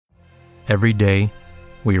Every day,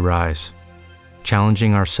 we rise,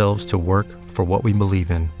 challenging ourselves to work for what we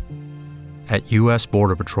believe in. At U.S.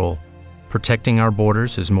 Border Patrol, protecting our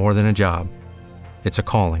borders is more than a job. It's a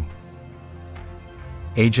calling.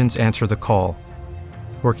 Agents answer the call,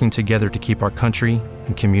 working together to keep our country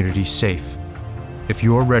and communities safe. If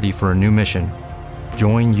you're ready for a new mission,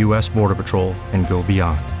 join U.S. Border Patrol and go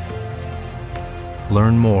beyond.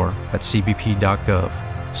 Learn more at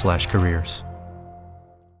cbp.gov/careers.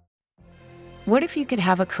 What if you could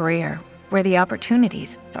have a career where the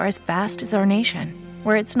opportunities are as vast as our nation,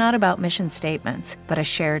 where it's not about mission statements, but a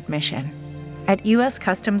shared mission? At U.S.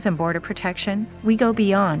 Customs and Border Protection, we go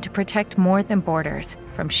beyond to protect more than borders.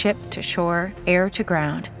 From ship to shore, air to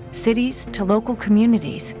ground, cities to local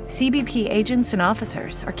communities, CBP agents and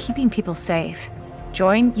officers are keeping people safe.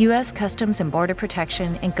 Join U.S. Customs and Border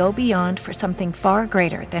Protection and go beyond for something far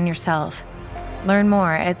greater than yourself. Learn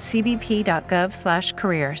more at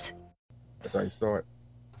cbp.gov/careers. That's how you start.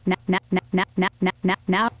 Now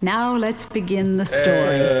let's begin the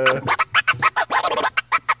story.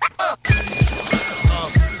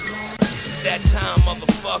 That time,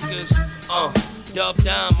 motherfuckers. Dub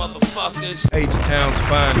down, motherfuckers. H-Town's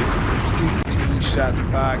finest 16 Shots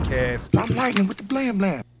podcast. Drop lightning with the blam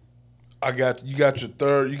blam. You got your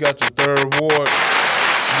third award. You got your third award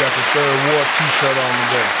t-shirt on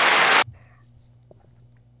today.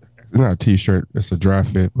 It's not a t-shirt, it's a dry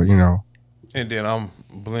fit, but you know. And then I'm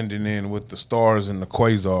blending in with the stars and the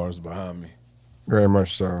quasars behind me. Very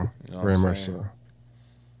much so. You know Very much so.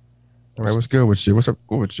 All right, what's good with you? What's up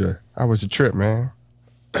with you? How was your trip, man?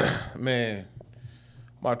 Man,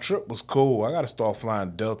 my trip was cool. I got to start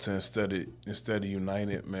flying Delta instead of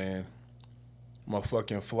United, man. My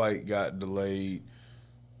fucking flight got delayed.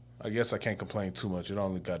 I guess I can't complain too much. It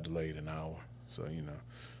only got delayed an hour. So, you know,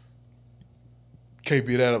 can't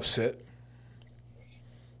be that upset.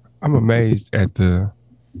 I'm amazed at the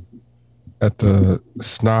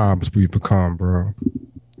snobs we've become, bro.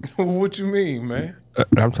 What you mean, man?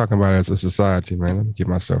 I'm talking about as a society, man. Let me get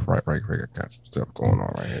myself right quick. I got some stuff going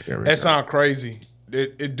on right here. That sounds crazy.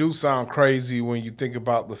 It do sound crazy when you think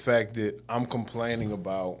about the fact that I'm complaining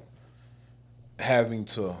about having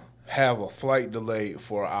to have a flight delayed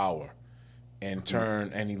for an hour and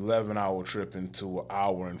turn an 11-hour trip into an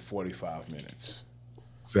hour and 45 minutes.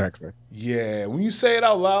 Exactly. Yeah, when you say it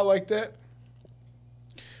out loud like that.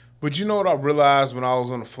 But you know what I realized when I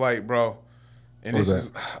was on the flight, bro? And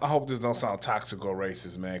I hope this don't sound toxic or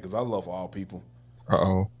racist, man, because I love all people.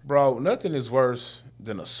 Uh-oh. Bro, nothing is worse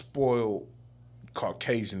than a spoiled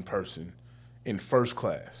Caucasian person in first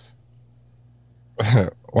class.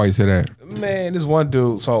 Why you say that? Man, this one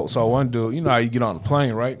dude, so one dude, you know how you get on the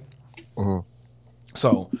plane, right? Uh-huh.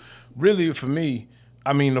 So really for me,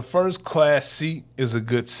 I mean, the first class seat is a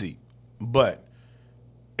good seat. But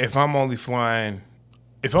if I'm flying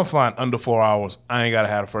under 4 hours, I ain't got to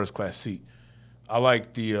have a first class seat. I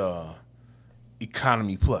like the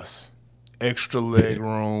economy plus, extra leg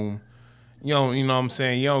room. You know what I'm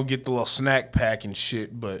saying? You don't get the little snack pack and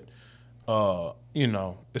shit, but you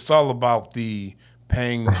know, it's all about the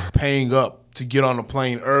paying up to get on the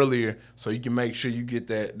plane earlier so you can make sure you get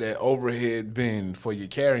that overhead bin for your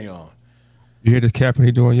carry-on. You hear this captain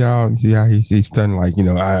he doing, y'all? See how he's stunning, like, you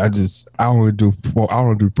know, I only do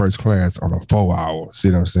first class on a 4 hours.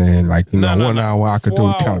 You know what I'm saying? Like, you know, 1 hour I could do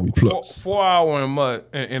economy plus. 4 hour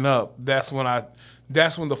and up. That's when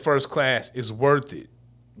the first class is worth it.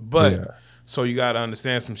 But so you got to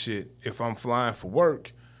understand some shit. If I'm flying for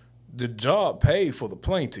work, the job paid for the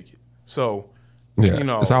plane ticket. So you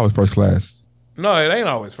know, it's always first class. No, it ain't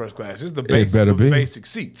always first class. It's the basic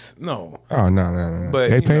seats. No. Oh, no. But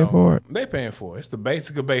they paying for it? They paying for it. It's the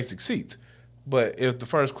basic of basic seats. But if the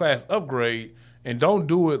first class upgrade, and don't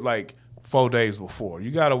do it like 4 days before.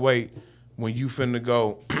 You got to wait when you finna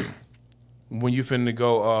go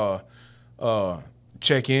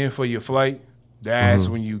check in for your flight. That's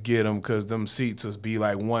when you get them, because them seats will be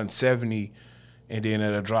like $170, and then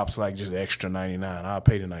it'll drop to like just extra $99. I'll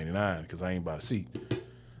pay the $99 because I ain't bought a seat.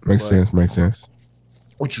 Makes sense.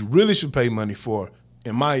 What you really should pay money for,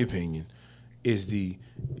 in my opinion, is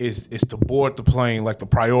to board the plane like the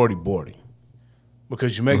priority boarding,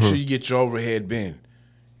 because you make sure you get your overhead bin.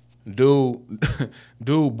 Dude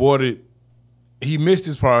boarded. He missed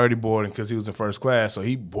his priority boarding because he was in first class, so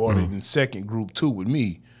he boarded in second group 2 with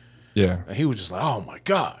me. Yeah, and he was just like, "Oh my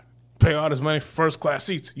God, pay all this money for first class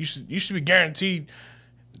seats. You should be guaranteed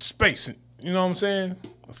space." You know what I'm saying?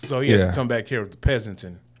 So he had to come back here with the peasants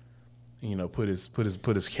and, you know, put his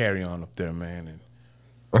carry on up there, man. And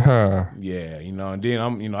yeah, you know, and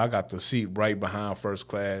then I got the seat right behind first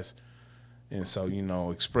class, And so,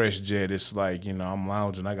 Express Jet, it's like, I'm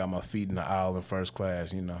lounging. I got my feet in the aisle in first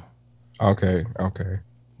class, Okay.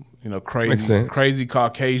 Makes sense. Crazy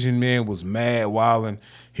Caucasian man was mad wilding.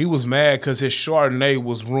 He was mad because his Chardonnay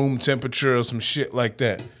was room temperature or some shit like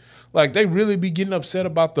that. Like, they really be getting upset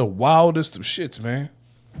about the wildest of shits, man.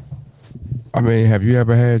 I mean, have you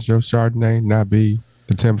ever had your Chardonnay not be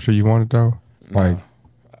the temperature you wanted, though? Like,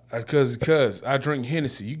 Because I drink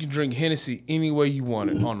Hennessy. You can drink Hennessy any way you want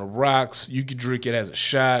it. On the rocks, you can drink it as a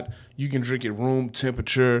shot. You can drink it room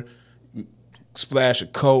temperature, splash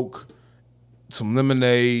of Coke, some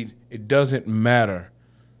lemonade. It doesn't matter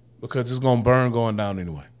because it's going to burn going down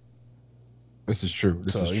anyway. this is true.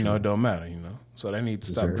 This is true. It don't matter, So they need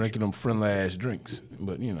to stop drinking them friendly-ass drinks.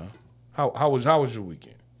 But, how was your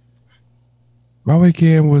weekend? My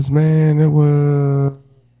weekend was, man, it was...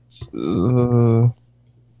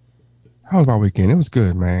 how was my weekend? It was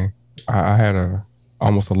good, man. I had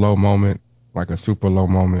almost a low moment, like a super low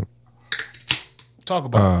moment. Talk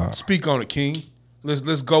about it. Speak on it, King.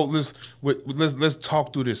 Let's go. Let's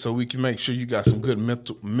talk through this so we can make sure you got some good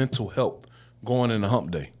mental health going into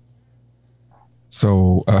Hump Day.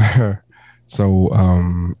 So I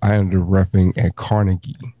ended up repping at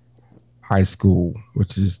Carnegie High School,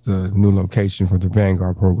 which is the new location for the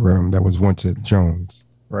Vanguard program that was once at Jones.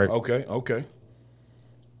 Right. Okay.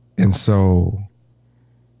 And so,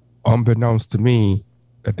 unbeknownst to me,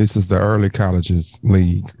 that this is the early colleges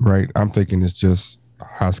league, right? I'm thinking it's just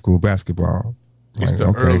high school basketball. It's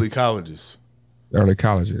the early colleges. Early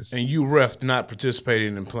colleges. And you ref not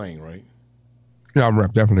participating in playing, right? Yeah, I'm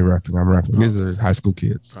definitely repping. I'm repping. These are high school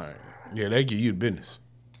kids. All right. Yeah, they give you the business.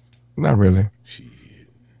 Not really. Shit.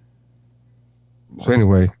 So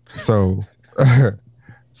anyway, I'm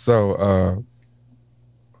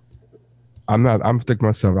thinking to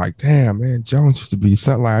myself like, damn, man, Jones used to be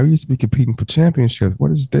something like, I used to be competing for championships.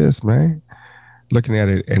 What is this, man? Looking at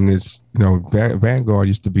it, and it's, Vanguard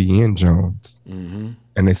used to be in Jones, and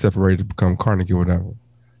they separated to become Carnegie or whatever.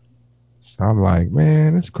 So I'm like,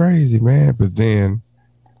 man, it's crazy, man. But then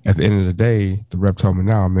at the end of the day, the rep told me,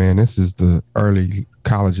 no, man, this is the early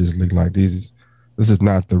colleges league. Like, this is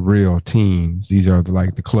not the real teams. These are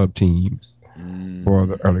the club teams for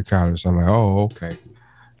the early college. So I'm like, oh, okay.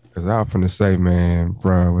 Because I was finna say, man,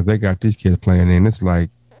 bro, when they got these kids playing in, it's like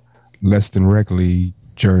less than rec league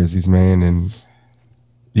jerseys, man. And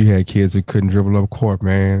you had kids who couldn't dribble up court,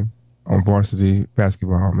 man, on varsity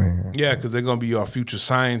basketball, man. Yeah, because they're going to be our future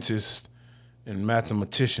scientists and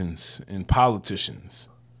mathematicians and politicians.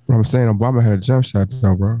 What I'm saying, Obama had a jump shot,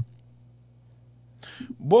 though, bro.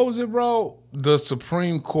 What was it, bro? The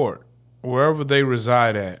Supreme Court, wherever they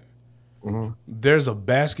reside at, there's a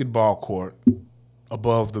basketball court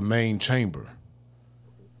above the main chamber.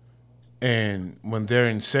 And when they're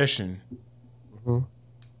in session,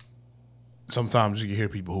 sometimes you can hear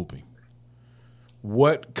people hooping.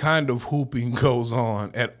 What kind of hooping goes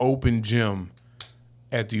on at open gym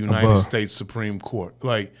at the United States Supreme Court?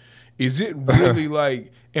 Like, is it really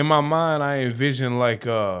like, in my mind, I envision like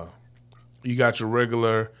you got your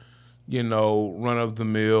regular,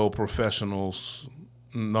 run-of-the-mill professionals,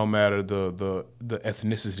 no matter the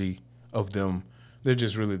ethnicity of them. They're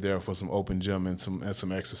just really there for some open gym and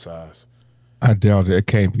some exercise. I doubt it. It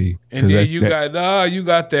can't be. And then you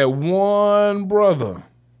got that one brother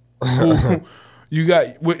who you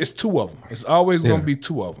got. It's two of them. It's always gonna be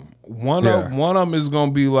two of them. One of them is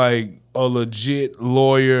gonna be like a legit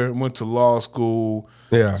lawyer, went to law school,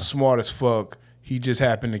 smart as fuck. He just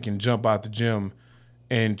happened to can jump out the gym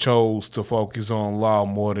and chose to focus on law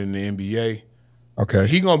more than the NBA. Okay,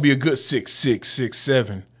 he gonna be a good 6'6",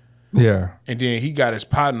 6'7". Yeah. And then he got his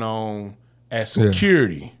partner on as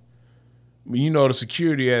security. I mean, the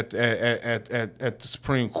security at the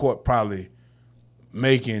Supreme Court probably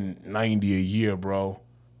making $90 a year, bro.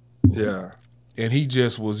 Yeah. And he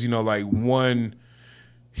just was, one.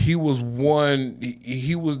 He was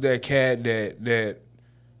that cat that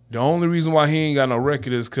the only reason why he ain't got no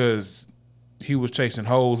record is because he was chasing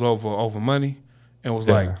hoes over money. And was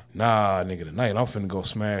like, nah, nigga, tonight I'm finna go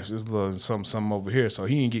smash this little something over here. So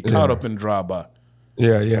he ain't get caught up in the drive-by.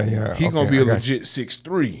 Yeah. He gonna be a legit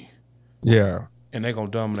 6'3". Yeah. And they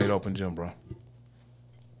gonna dominate open gym, bro.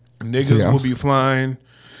 Niggas will be flying.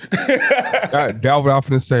 That what I was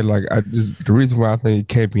finna say. Like, the reason why I think it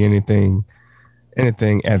can't be anything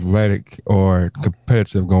athletic or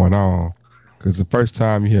competitive going on, because the first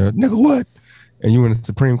time you hear, nigga, what? And you in the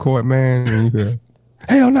Supreme Court, man, and you hear,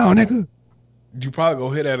 hell no, nigga. You probably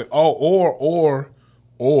go hit at it. Oh,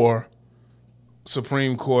 or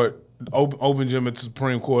Supreme Court, open gym at the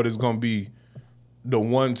Supreme Court is going to be the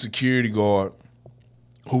one security guard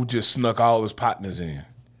who just snuck all his partners in.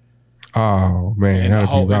 Oh man, and the that'd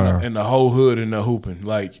whole be right. and the whole hood in the hooping.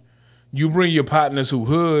 Like you bring your partners who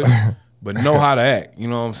hood, but know how to act. You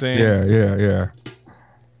know what I'm saying? Yeah.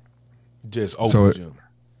 Just open the gym.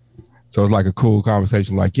 So it's like a cool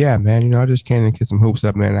conversation. Like, yeah, man, you know, I just came and get some hoops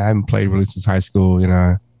up, man. I haven't played really since high school. You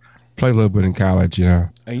know, played a little bit in college. You know,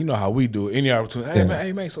 and you know how we do it. Any opportunity,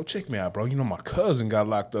 hey man, so check me out, bro. You know my cousin got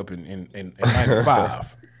locked up in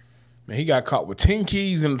 '95. Man, he got caught with 10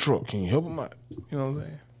 keys in the truck. Can you help him out? You know what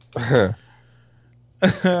I'm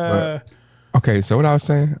saying? Okay, so what I was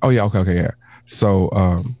saying? Oh yeah, okay, yeah.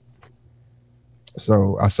 So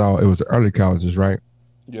so I saw it was early colleges, right?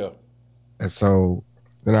 Yeah. And so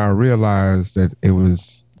then I realized that it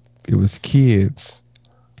was kids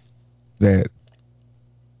that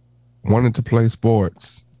wanted to play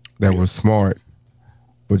sports that were smart,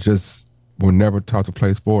 but just were never taught to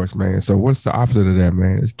play sports, man. So what's the opposite of that,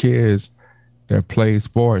 man? It's kids that play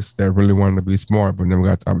sports that really wanted to be smart, but never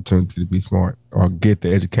got the opportunity to be smart or get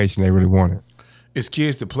the education they really wanted. It's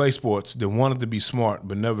kids that play sports that wanted to be smart,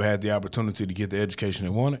 but never had the opportunity to get the education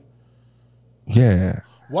they wanted. Yeah.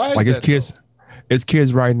 Why is like that it's kids so? It's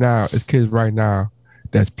kids right now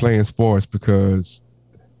that's playing sports because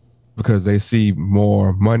they see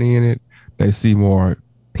more money in it. They see more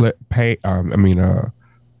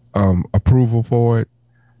approval for it.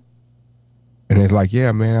 And it's like,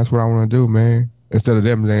 yeah, man, that's what I want to do, man. Instead of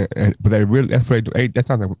them, but they really, that's what they do. That's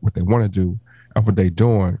not what they want to do. That's what they're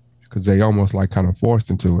doing because they almost like kind of forced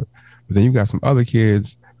into it. But then you got some other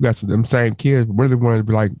kids, them same kids really wanted to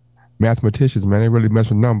be like mathematicians, man. They really mess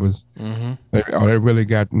with numbers. Mm-hmm. They really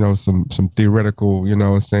got, some theoretical,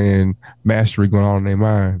 mastery going on in their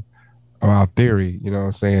mind about theory,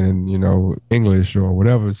 and, English or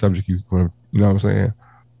whatever subject you want to, you know what I'm saying?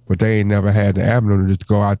 But they ain't never had the avenue to just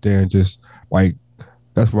go out there and just like,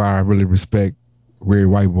 that's why I really respect weird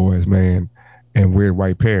white boys, man, and weird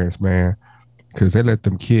white parents, man, because they let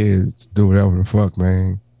them kids do whatever the fuck,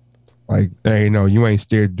 man. Like, hey, no, you ain't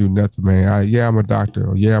scared to do nothing, man. I'm a doctor,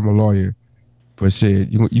 or I'm a lawyer, but shit,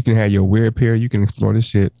 you can have your weird period. You can explore this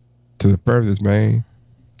shit to the furthest, man.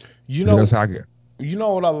 That's how I get. You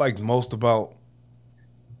know what I liked most about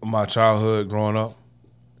my childhood growing up?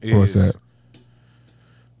 What's that?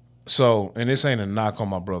 So, and this ain't a knock on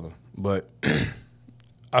my brother, but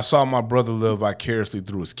I saw my brother live vicariously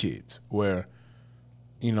through his kids where,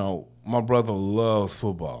 my brother loves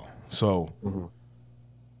football. So,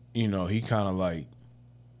 he kind of like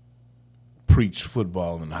preached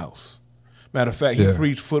football in the house. Matter of fact, he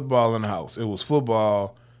preached football in the house. It was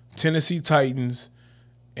football, Tennessee Titans,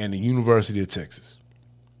 and the University of Texas.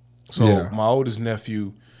 So my oldest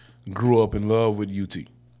nephew grew up in love with UT.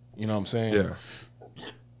 You know what I'm saying? Yeah.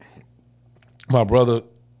 My brother,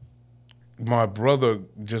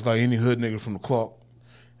 just like any hood nigga from the clock,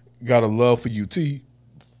 got a love for UT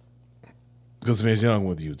because Vince Young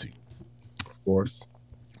went to UT. Of course.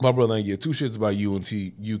 My brother ain't get two shits about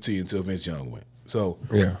UT until Vince Young went. So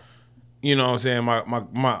yeah, you know what I'm saying?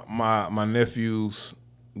 My nephews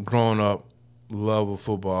growing up, love of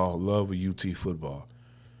football, love of UT football.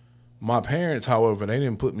 My parents, however, they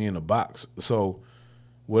didn't put me in a box. So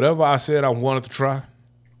whatever I said I wanted to try,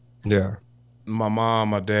 my mom,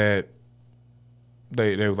 my dad,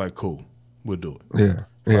 they were like, cool, we'll do it.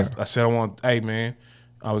 Yeah. I said hey man,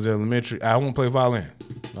 I was in elementary, I want to play violin.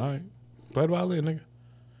 All right, play the violin, nigga.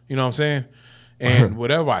 You know what I'm saying? And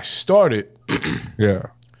whatever I started, I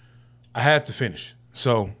had to finish.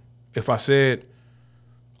 So if I said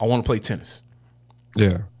I want to play tennis,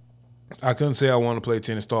 I couldn't say I want to play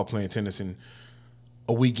tennis, start playing tennis, and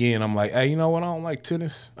a weekend I'm like, hey, you know what? I don't like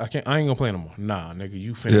tennis. I ain't gonna play no more. Nah, nigga,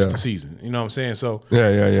 you finished the season. You know what I'm saying? So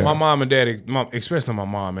my mom and dad, especially my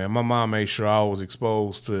mom, man, my mom made sure I was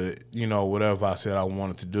exposed to, whatever I said I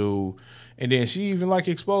wanted to do. And then she even like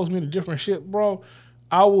exposed me to different shit, bro.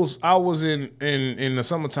 I was in the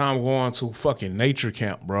summertime going to fucking nature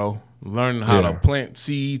camp, bro. Learning how to plant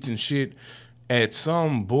seeds and shit at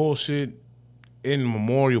some bullshit in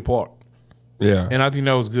Memorial Park. Yeah. And I think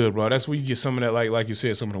that was good, bro. That's where you get some of that, like you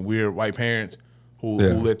said, some of the weird white parents who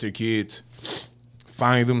let their kids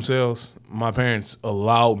find themselves. My parents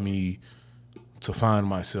allowed me to find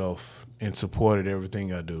myself and supported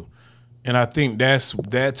everything I do. And I think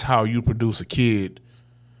that's how you produce a kid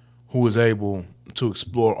who is able to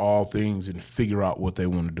explore all things and figure out what they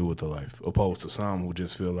want to do with their life, opposed to some who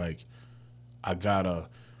just feel like, I gotta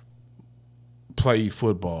play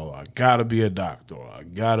football, I gotta be a doctor, I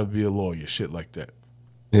gotta be a lawyer, shit like that.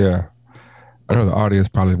 Yeah. I know the audience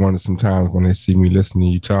probably wonders sometimes when they see me listening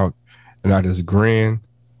to you talk and I just grin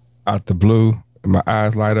out the blue and my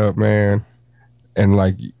eyes light up, man. And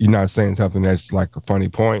like, you're not saying something that's like a funny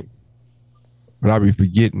point, but I be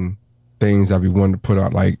forgetting things I be wanting to put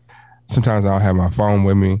out. Like sometimes I'll have my phone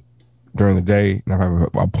with me during the day, and if I have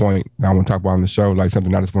a point that I want to talk about on the show, like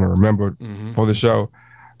something I just want to remember for the show,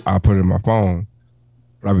 I'll put it in my phone.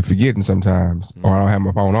 But I'll be forgetting sometimes, or I don't have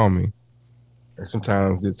my phone on me. And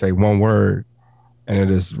sometimes it say one word, and it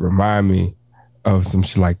just remind me of some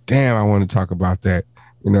shit like, damn, I want to talk about that.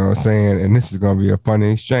 You know what I'm saying? And this is going to be a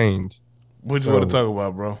funny exchange. What you want to talk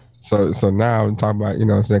about, bro? So now I'm talking about, you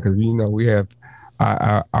know what I'm saying? Because, you know, we have,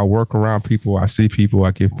 I work around people. I see people.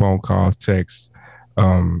 I get phone calls, texts,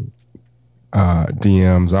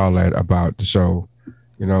 DMs, all that about the show.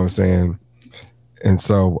 You know what I'm saying? And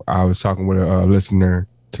so I was talking with a listener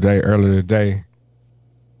earlier today.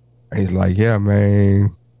 And he's like, yeah,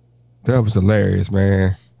 man, that was hilarious,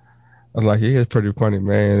 man. I was like, he is pretty funny,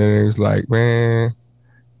 man. And he was like, man,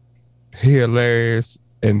 he hilarious.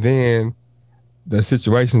 And then the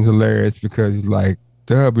situation's hilarious because he's like,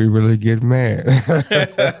 they'll be really getting mad.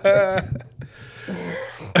 I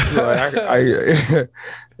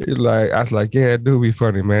was like, yeah, it do be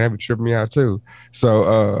funny, man. That be tripping me out too.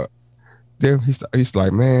 So then he's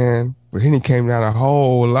like, man, but then he came down a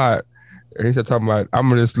whole lot. And he started talking about, I'm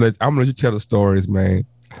gonna let you tell the stories, man.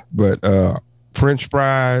 But French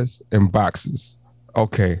fries and boxes.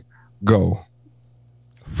 Okay, go.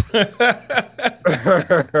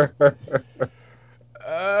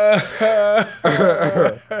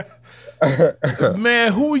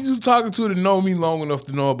 Man, who are you talking to know me long enough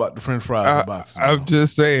to know about the French fries and boxes? Bro? I'm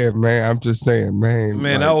just saying, man.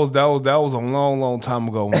 Man, like, that was a long time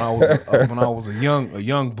ago when I was a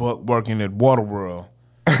young buck working at Waterworld.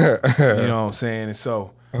 You know what I'm saying? And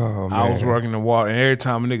so I was working in water, and every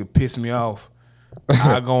time a nigga pissed me off,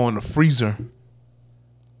 I go in the freezer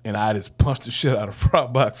and I just punch the shit out of fry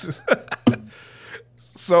boxes.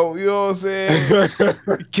 So, you know what I'm saying?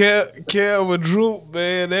 Kev would droop,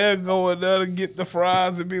 man. They'll go in there to get the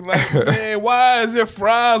fries and be like, man, why is there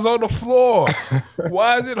fries on the floor?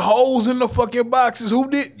 Why is it holes in the fucking boxes? Who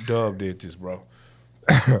did? Dub did this, bro.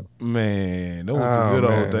 Man, those was the good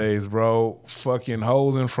old days, bro. Fucking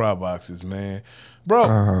holes in fry boxes, man.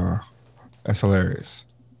 Bro. That's hilarious.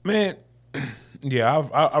 Man, yeah,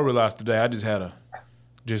 I realized today I just had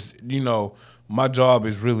my job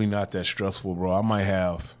is really not that stressful, bro. I might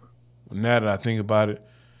have, now that I think about it,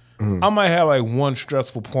 I might have like one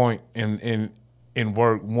stressful point in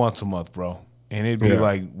work once a month, bro. And it'd be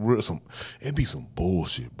like it'd be some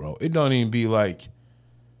bullshit, bro. It doesn't even be like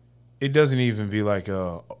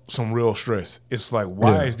some real stress. It's like,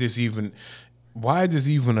 why is this even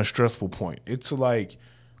a stressful point? It's like,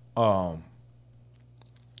 I've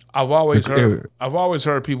always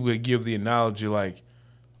heard people that give the analogy like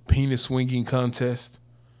penis swinging contest.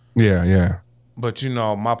 Yeah. But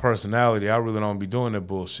my personality, I really don't be doing that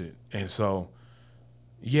bullshit. And so,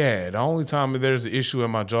 yeah, the only time there's an issue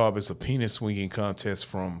in my job is a penis swinging contest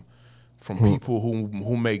from people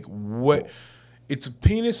who make it's a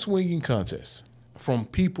penis swinging contest from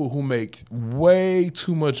people who make way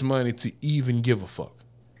too much money to even give a fuck.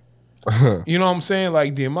 You know what I'm saying?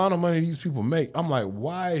 Like the amount of money these people make, I'm like,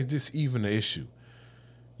 why is this even an issue?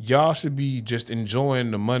 Y'all should be just enjoying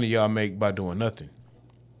the money y'all make by doing nothing.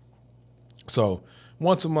 So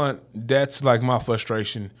once a month, that's like my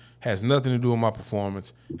frustration. Has nothing to do with my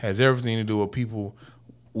performance. Has everything to do with people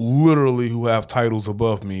literally who have titles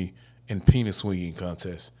above me in penis swinging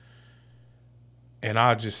contests. And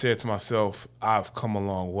I just said to myself, I've come a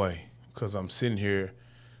long way because I'm sitting here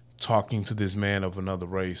talking to this man of another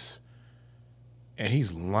race, and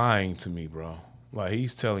he's lying to me, bro. Like,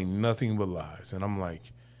 he's telling nothing but lies. And I'm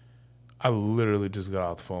like, I literally just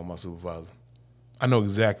got off the phone with my supervisor. I know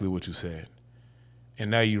exactly what you said.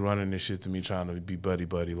 And now you running this shit to me trying to be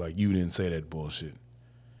buddy-buddy like you didn't say that bullshit.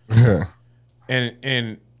 Yeah.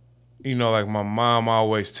 And like my mom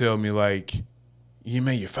always tell me, like,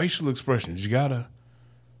 your facial expressions, you gotta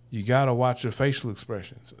watch your facial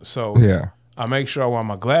expressions. So I make sure I wear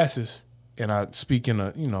my glasses and I speak in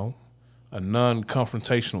a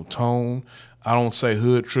non-confrontational tone. I don't say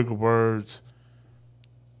hood trigger words.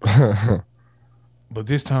 But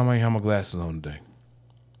this time I ain't have my glasses on today.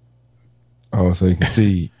 Oh, so you can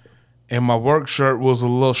see. And my work shirt was a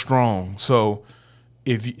little strong. So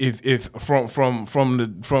if from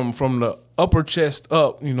the upper chest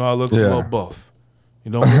up, I looked a little buff.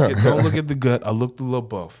 You don't look at the gut. I looked a little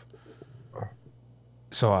buff.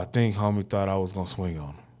 So I think homie thought I was gonna swing on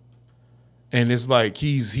him. And it's like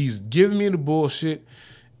he's giving me the bullshit,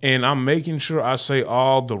 and I'm making sure I say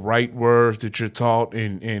all the right words that you're taught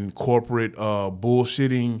in corporate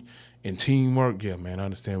bullshitting and teamwork. Yeah, man, I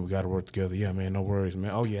understand we got to work together. Yeah, man, no worries, man.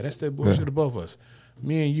 Oh, yeah, that's that bullshit above us.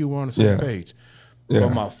 Me and you were on the same page. but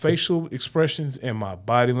my facial expressions and my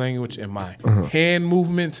body language and my hand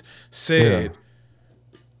movements said,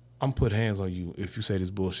 I'm put hands on you if you say this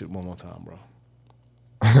bullshit one more time, bro.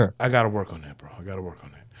 I got to work on that, bro. I got to work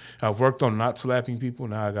on that. I've worked on not slapping people.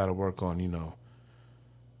 Now I got to work on,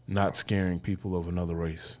 not scaring people of another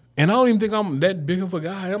race. And I don't even think I'm that big of a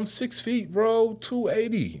guy. I'm 6 feet, bro,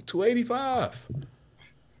 280, 285.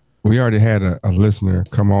 We already had a listener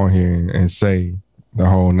come on here and say the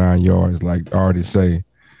whole 9 yards, like already say,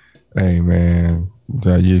 hey, man,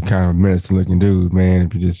 you're kind of a menacing looking dude, man.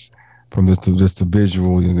 If you just, from just the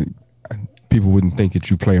visual, people wouldn't think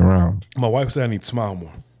that you play around. My wife said I need to smile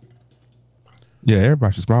more. Yeah,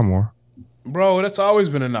 everybody should smile more. Bro, that's always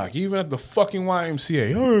been a knock. Even at the fucking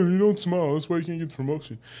YMCA. Oh, you don't smile. That's why you can't get the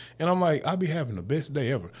promotion. And I'm like, I'll be having the best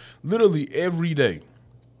day ever. Literally every day.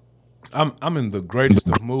 I'm in the greatest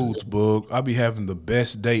of moods, bug. I'll be having the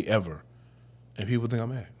best day ever. And people think I'm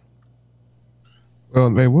mad. Well,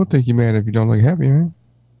 they will think you're mad if you don't look happy, man.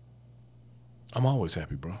 I'm always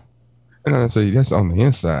happy, bro. And I say that's on the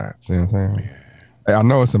inside. See what I'm saying? Yeah. I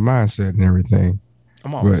know it's a mindset and everything.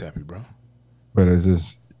 I'm always happy, bro. But it's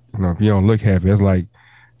just, if you don't look happy, it's like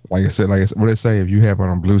I said, what they say, if you have on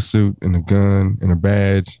a blue suit and a gun and a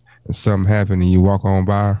badge and something happened and you walk on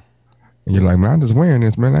by and you're like, man, I'm just wearing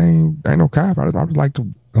this, man. I ain't no cop. I just like to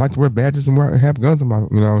wear badges and have guns in my, you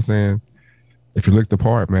know what I'm saying? If you look the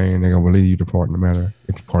part, man, they're going to believe you the part no matter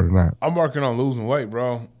if you're part or not. I'm working on losing weight,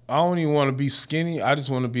 bro. I don't even want to be skinny. I just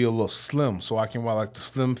want to be a little slim so I can wear like the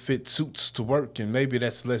slim fit suits to work, and maybe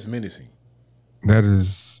that's less menacing. That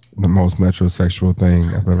is the most metrosexual thing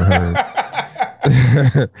I've ever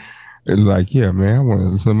heard. Like, yeah, man, I want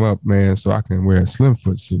to slim up, man, so I can wear a slim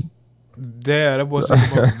foot suit. Yeah, that was the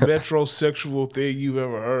most metrosexual thing you've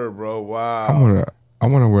ever heard, bro. Wow. I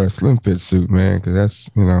want to wear a slim fit suit, man, because that's,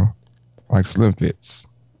 like slim fits.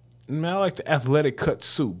 Man, I like the athletic cut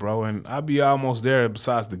suit, bro, and I'll be almost there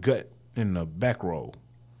besides the gut in the back row.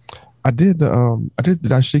 I did the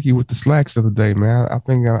dashiki with the slacks the other day, man. I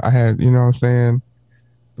think I had, you know what I'm saying,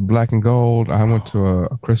 the black and gold. I went to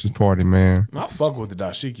a Christmas party, man. I fuck with the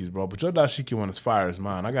dashikis, bro, but your dashiki one is fire as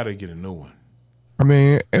mine. I gotta get a new one. I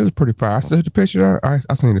mean, it was pretty fire. I sent the picture. I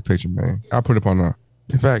seen the picture, man. I'll put it up on the.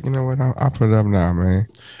 In fact, you know what? I'll put it up now, man.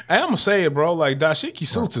 And I'm gonna say it, bro. Like dashiki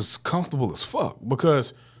suits is comfortable as fuck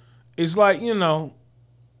because it's like,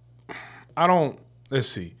 let's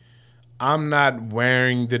see. I'm not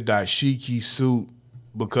wearing the dashiki suit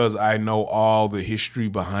because I know all the history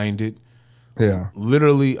behind it. Yeah.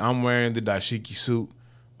 Literally, I'm wearing the dashiki suit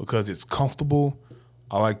because it's comfortable.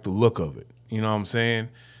 I like the look of it. You know what I'm saying?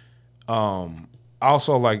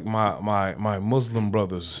 Also, like my Muslim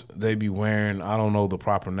brothers, they be wearing, I don't know the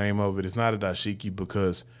proper name of it. It's not a dashiki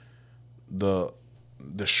because the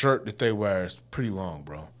shirt that they wear is pretty long,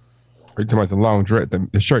 bro. Are you talking about the long dress,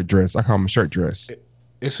 the shirt dress? I call them a shirt dress.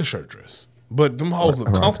 It's a shirt dress, but them hoes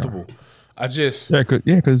look comfortable. I just because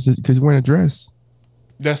you're wearing a dress.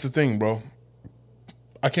 That's the thing, bro.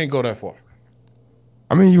 I can't go that far.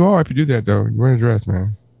 I mean, you are if you do that though. You're wearing a dress,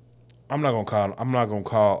 man. I'm not gonna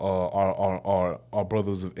call our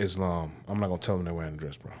brothers of Islam. I'm not gonna tell them they're wearing a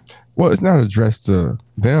dress, bro. Well, it's not a dress to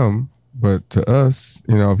them, but to us,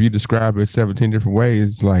 if you describe it 17 different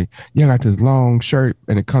ways, like, yeah, I got this long shirt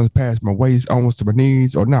and it comes past my waist almost to my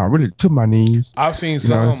knees, or no, really to my knees. I've seen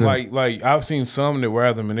some like I've seen some that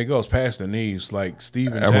wear them and it goes past the knees, like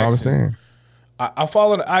Steven Jackson. What I was saying. I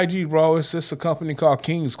follow the IG, bro. It's just a company called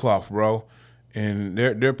King's Cloth, bro, and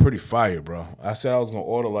they're pretty fire, bro. I said I was gonna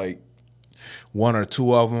order like one or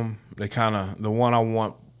two of them. The one I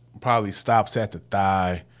want probably stops at the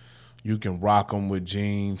thigh. You can rock them with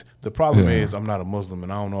jeans. The problem is I'm not a Muslim,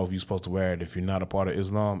 and I don't know if you're supposed to wear it if you're not a part of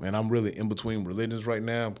Islam. And I'm really in between religions right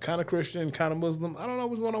now. I'm kind of Christian, kind of Muslim. I don't know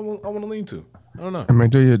which one I want to lean to. I don't know. I mean,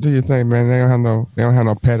 do your thing, man. They don't have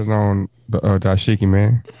no pattern on the dashiki,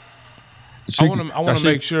 man. I want to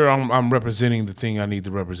make sure I'm representing the thing I need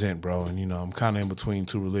to represent, bro. And I'm kind of in between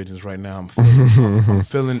two religions right now. I'm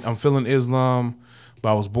feeling Islam,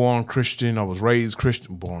 but I was born Christian. I was raised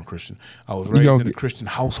Christian. Born Christian. I was raised in a Christian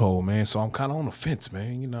household, man. So I'm kind of on the fence,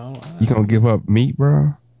 man. You gonna give up meat, bro?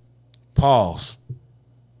 Pause.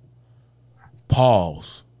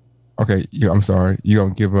 Okay, I'm sorry. You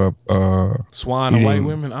gonna give up swine to white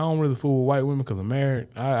women? I don't really fool with white women because I'm married.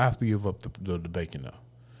 I have to give up the bacon though.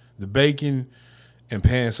 The bacon and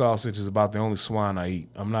pan sausage is about the only swine I eat.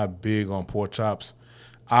 I'm not big on pork chops.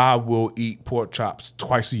 I will eat pork chops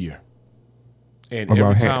twice a year. And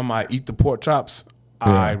every time I eat the pork chops,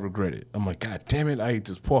 I regret it. I'm like, God damn it, I ate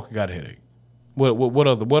this pork, I got a headache. What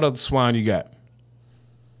other swine you got?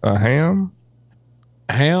 Ham?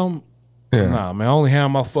 Ham? Yeah. Nah, man. Only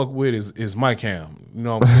ham I fuck with is Mike Ham. You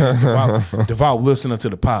know what I'm saying? Devout listener to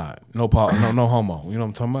the pod. No homo. You know what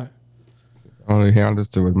I'm talking about? Only he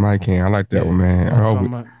understood with Mike Ham. I like that one, man. You know what I'm talking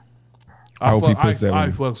about? I hope he puts that I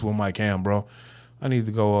one. fucks with Mike Ham, bro. I need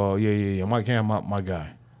to go. Yeah. Mike Ham, my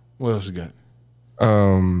guy. What else you got?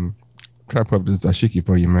 Try to put up this dashiki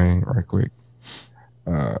for you, man, right quick.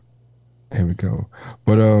 Here we go.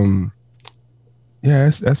 But yeah,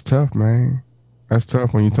 that's tough, man. That's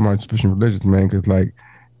tough when you talk about Christian religions, man, because like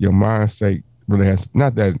your mindset really has,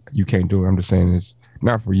 not that you can't do it. I'm just saying it's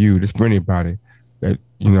not for you. It's for anybody that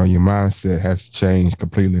your mindset has changed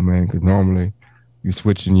completely, man. Because normally you're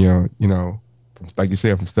switching your, from, like you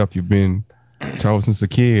said, from stuff you've been told since a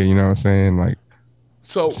kid. You know what I'm saying? Like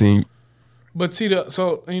seeing. But see, and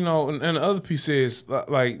the other piece is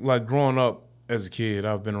like growing up as a kid,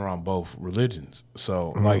 I've been around both religions. So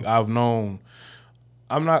like I've known.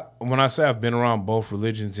 When I say I've been around both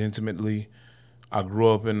religions intimately, I grew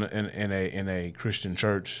up in a Christian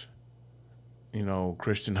church,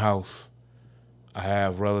 Christian house. I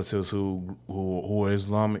have relatives who are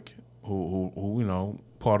Islamic, who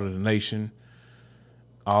part of the nation,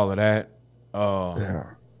 all of that. Yeah.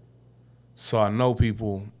 So I know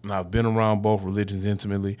people, and I've been around both religions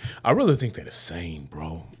intimately. I really think they're the same,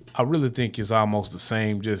 bro. I really think it's almost the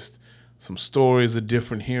same. Just some stories are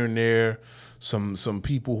different here and there. Some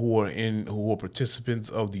people who are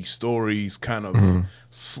participants of these stories kind of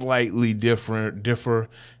slightly differ,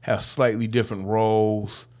 have slightly different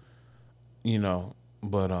roles,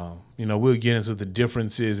 But we'll get into the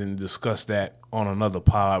differences and discuss that on another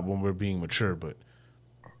pod when we're being mature. But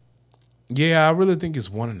yeah, I really think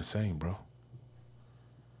it's one and the same, bro.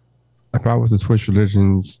 If I was to switch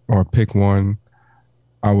religions or pick one,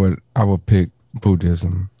 I would pick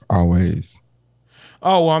Buddhism always.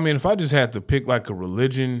 Oh, well, I mean, if I just had to pick like a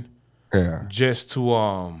religion, just to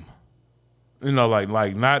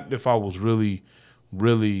like not if I was really,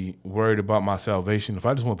 really worried about my salvation. If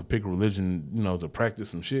I just want to pick a religion, to practice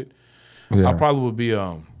some shit, I probably would be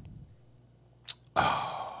the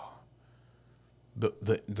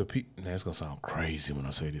people. That's gonna sound crazy when I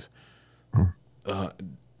say this.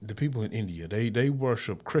 The people in India, they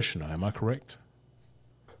worship Krishna. Am I correct?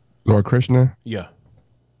 Lord Krishna? Yeah.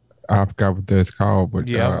 I forgot what that's called, but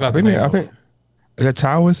yeah, I forgot the name. I think is that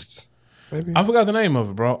Taoist? Maybe I forgot the name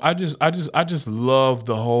of it, bro. I just love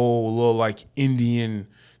the whole little like Indian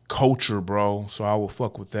culture, bro. So I will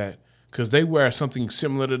fuck with that because they wear something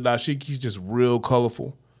similar to dashikis, just real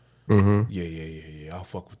colorful. Mm-hmm. Yeah. I'll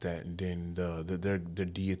fuck with that. And then their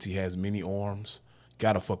deity has many arms.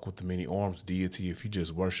 Gotta fuck with the many arms deity if you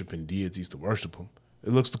just worshiping deities to worship them.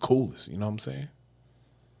 It looks the coolest. You know what I'm saying?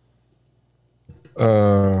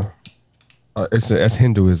 That's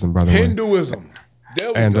Hinduism, by the way. Hinduism.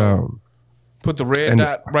 There we go. Put the red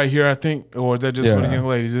dot right here, I think, or is that just for the young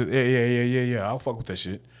ladies? Yeah. I'll fuck with that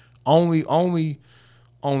shit. Only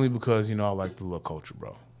because I like the little culture,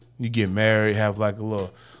 bro. You get married, have like a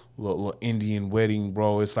little Indian wedding,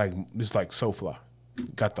 bro. It's like so fly.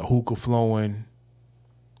 Got the hookah flowing.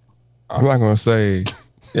 I'm not gonna say.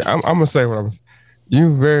 Yeah, I'm gonna say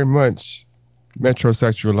you very much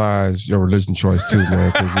metrosexualize your religion choice too,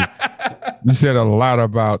 man. Because you said a lot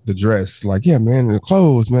about the dress. Like, yeah, man, the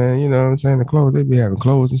clothes, man. You know what I'm saying? The clothes, they be having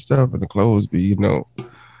clothes and stuff, and the clothes be, so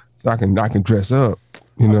I can dress up.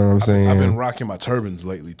 You know what I'm saying? I've been rocking my turbans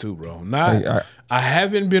lately too, bro. I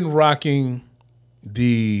haven't been rocking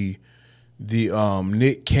the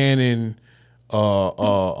Nick Cannon.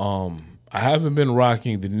 I haven't been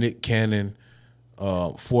rocking the Nick Cannon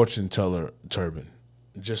fortune teller turban.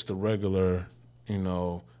 Just the regular,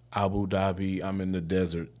 Abu Dhabi, I'm in the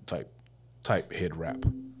desert type head wrap.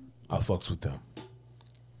 I fucks with them.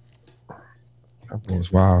 That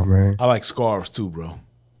boy's wild, man. I like scarves too, bro.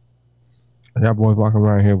 Y'all boys walking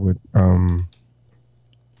around here with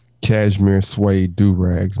cashmere suede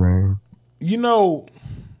do-rags, man.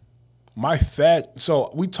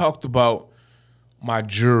 So we talked about my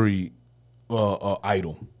jury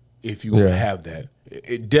idol, if you would have that.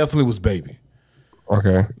 It definitely was Baby.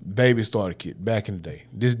 Okay. Baby starter kit back in the day.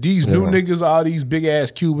 These new niggas, all these big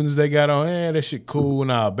ass Cubans they got on, that shit cool.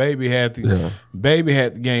 Nah, Baby had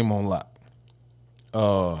the game on lock.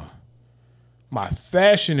 My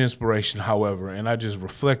fashion inspiration, however, and I just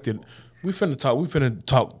reflected. We finna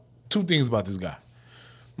talk two things about this guy.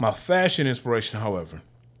 My fashion inspiration, however,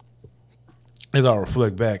 as I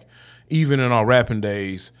reflect back, even in our rapping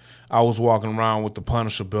days, I was walking around with the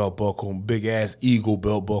Punisher belt buckle, big ass Eagle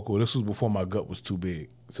belt buckle. This was before my gut was too big.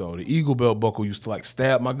 So the Eagle belt buckle used to like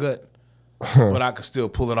stab my gut, but I could still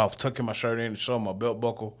pull it off, tucking my shirt in and show my belt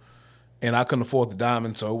buckle. And I couldn't afford the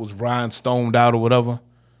diamond, so it was rhinestoned out or whatever.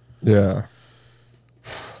 Yeah.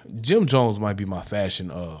 Jim Jones might be my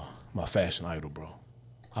fashion idol, bro.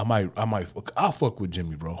 I'll fuck with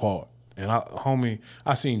Jimmy, bro, hard. And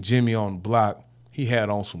I seen Jimmy on the block. He had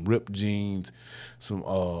on some ripped jeans, some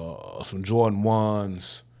Jordan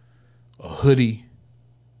 1s, a hoodie,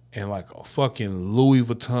 and like a fucking Louis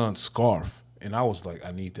Vuitton scarf. And I was like,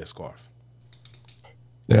 I need that scarf.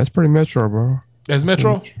 Yeah, that's pretty Metro, bro. That's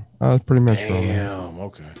Metro? That's pretty Metro. Damn, man.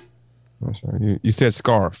 okay. That's right. You said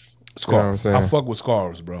scarf. Scarf. You know I fuck with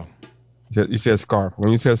scarves, bro. You said scarf.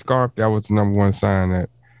 When you said scarf, that was the number one sign that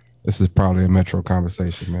this is probably a Metro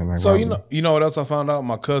conversation, man. Like, So you know what else I found out?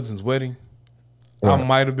 My cousin's wedding. What? I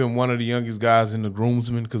might have been one of the youngest guys in the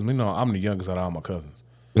groomsmen because I'm the youngest out of all my cousins.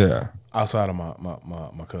 Yeah. Outside of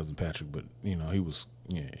my cousin Patrick, but he was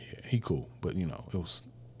he cool, but it was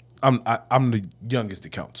I'm the youngest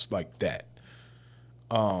that counts like that.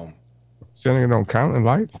 Saying it don't count in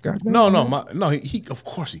life? Goddamn. No, he of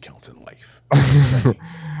course he counts in life.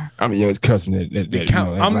 I'm the youngest cousin that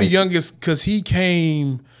count. I'm the youngest because he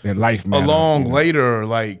came that life matter, along later.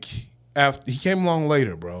 Like after he came along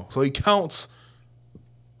later, bro. So he counts.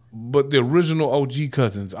 But the original OG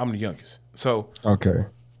cousins, I'm the youngest. So okay.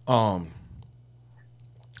 I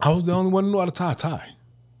was the only one who knew how to tie a tie.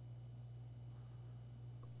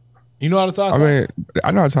 You know how to tie a tie? I mean,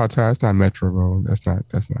 I know how to tie a tie. It's not Metro, bro. That's not.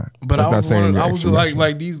 But that's I was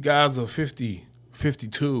like these guys are 50,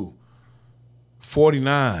 52,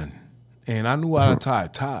 49, and I knew how to tie a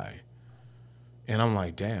tie. And I'm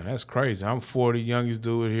like, damn, that's crazy. I'm 40, youngest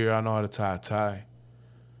dude here. I know how to tie a tie.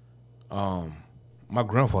 My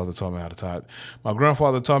grandfather taught me how to tie. My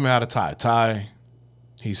grandfather taught me how to tie a tie.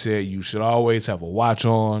 He said you should always have a watch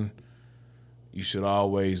on. You should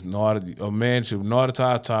always know how to. A man should know how to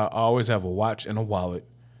tie a tie. Always have a watch and a wallet,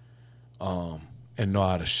 and know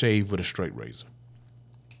how to shave with a straight razor.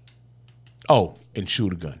 Oh, and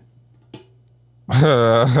shoot a gun.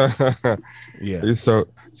 Yeah. So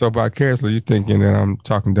vicariously, you thinking that I'm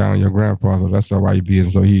talking down on your grandfather? That's why you being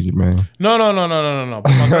so heated, man. No.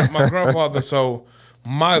 My grandfather. So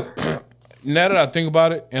now that I think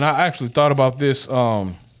about it, and I actually thought about this.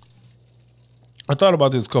 I thought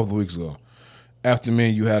about this a couple of weeks ago. After me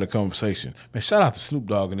and you had a conversation, man. Shout out to Snoop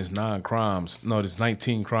Dogg and his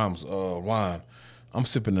 19 crimes wine. I'm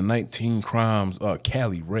sipping the 19 crimes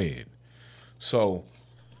Cali Red. So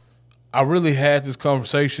I really had this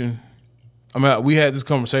conversation. I mean, we had this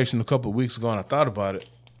conversation a couple of weeks ago, and I thought about it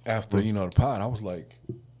after the pod. I was like,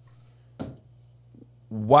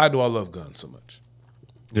 why do I love guns so much?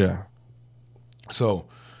 Yeah. So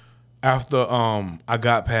after I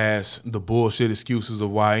got past the bullshit excuses of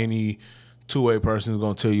why any two-way person is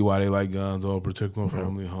gonna tell you why they like guns or protect my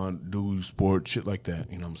family, hunt, do sport, shit like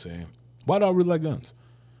that. You know what I'm saying? Why do I really like guns?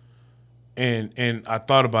 And I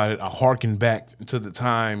thought about it. I harkened back to the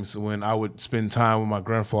times when I would spend time with my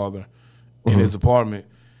grandfather in his apartment,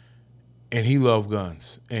 and he loved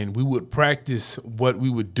guns. And we would practice what we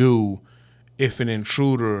would do if an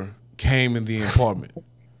intruder came in the apartment.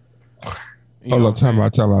 Hold up, time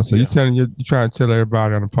out. So you trying to tell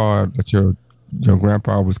everybody on the pod that your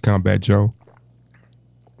grandpa was Combat Joe?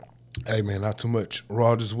 Hey man, not too much.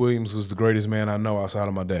 Rogers Williams was the greatest man I know outside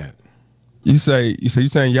of my dad. You saying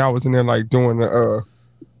y'all was in there like doing the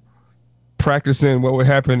practicing what would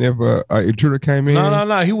happen if a intruder came in?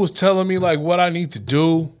 No. He was telling me like what I need to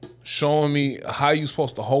do, showing me how you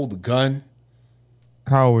supposed to hold the gun.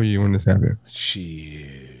 How old were you when this happened?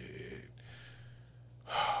 Shit.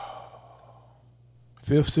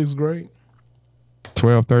 5th, 6th grade?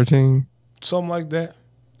 12, 13? Something like that.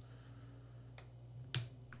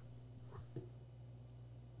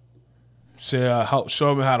 Said,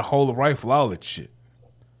 show me how to hold a rifle, all that shit.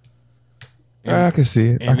 I can see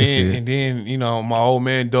it. And then, my old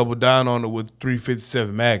man doubled down on it with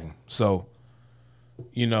 357 Magnum. So,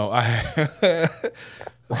 I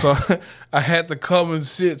had the common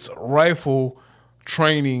sense rifle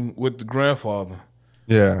training with the grandfather.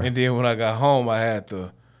 Yeah. And then when I got home, I had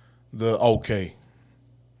the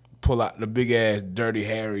pull out the big ass Dirty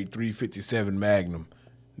Harry 357 Magnum,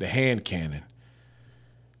 the hand cannon.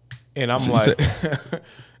 And I'm like,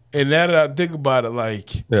 and now that I think about it,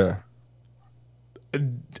 like, yeah,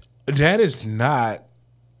 that is not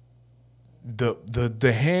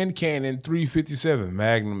the hand cannon 357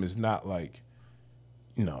 Magnum is not like,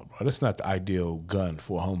 bro, that's not the ideal gun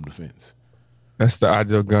for home defense. That's the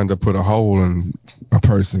ideal gun to put a hole in a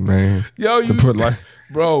person, man. To put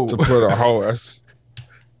a hole.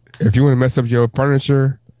 If you want to mess up your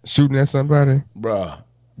furniture, shooting at somebody, bro.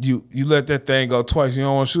 You let that thing go twice, you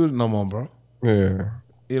don't want to shoot it no more, bro. Yeah.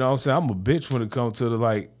 You know what I'm saying? I'm a bitch when it comes to the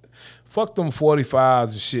like Fuck them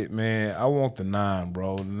 45s and shit, man. I want the 9,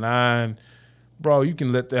 bro. The 9, bro, you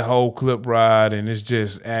can let that whole clip ride and it's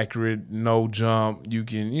just accurate, no jump. You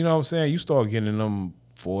can, you know what I'm saying? You start getting them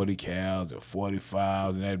 40 cals or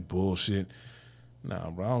 45s and that bullshit. Nah,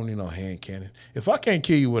 bro, I don't need no hand cannon. If I can't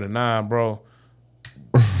kill you with a 9, bro,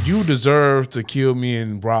 you deserve to kill me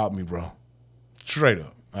and rob me, bro. Straight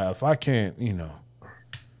up. If I can't, you know.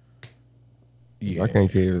 Yeah. I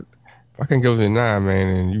can't give it. If I can't give it a 9, man,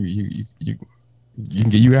 and you can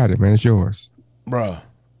get you at it, man. It's yours, bro.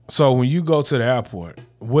 So when you go to the airport,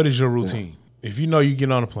 what is your routine? Yeah. If you know you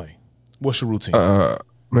get on a plane, what's your routine?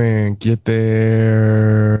 Man, get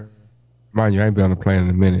there. Mind you, I ain't been on a plane in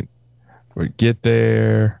a minute, but get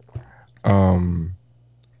there,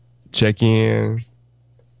 check in,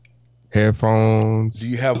 headphones.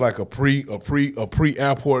 Do you have like a pre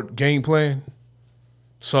airport game plan?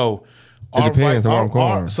 So it depends on where I'm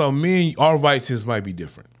going. So our vices might be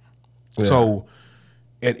different. Yeah. So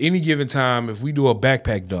at any given time, if we do a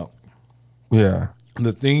backpack dump,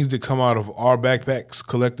 the things that come out of our backpacks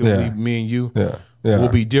collectively, me and you, will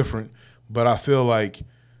be different. But I feel like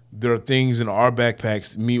there are things in our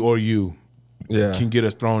backpacks, me or you, can get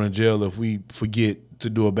us thrown in jail if we forget to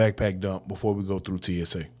do a backpack dump before we go through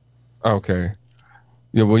TSA. Okay.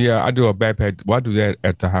 Yeah, well, I do a backpack. Well, I do that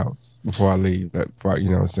at the house before I leave. You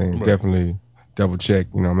know what I'm saying? Right. Definitely double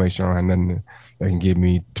check, make sure I have nothing that can give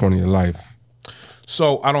me 20 to life.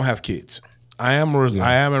 So I don't have kids. I am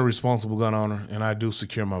a responsible gun owner, and I do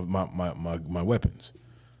secure my weapons.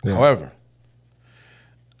 Yeah. However,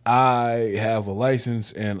 I have a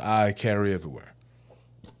license, and I carry everywhere.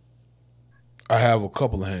 I have a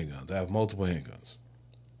couple of handguns. I have multiple handguns.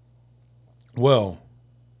 Well,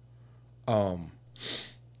 I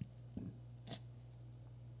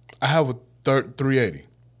have a 380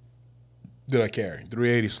 that I carry.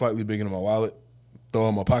 380 slightly bigger than my wallet. Throw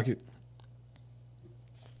in my pocket.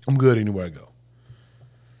 I'm good anywhere I go.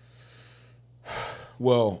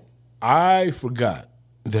 Well, I forgot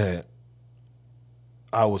that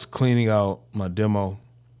I was cleaning out my demo,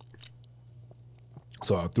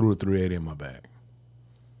 so I threw a 380 in my bag.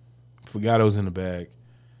 Forgot it was in the bag,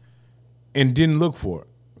 and didn't look for it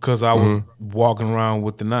because I was walking around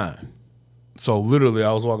with the 9. So literally,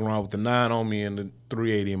 I was walking around with the 9 on me and the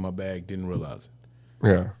 380 in my bag. Didn't realize it.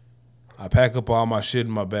 Yeah. I pack up all my shit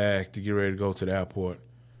in my bag to get ready to go to the airport.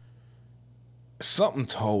 Something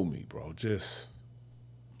told me, bro, just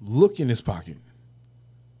look in his pocket.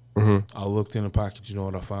 Mm-hmm. I looked in the pocket. You know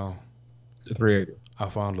what I found? The 380. I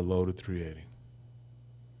found a loaded 380.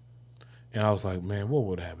 And I was like, man, what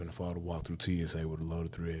would happen if I would have walked through TSA with a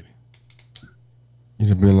loaded 380? You'd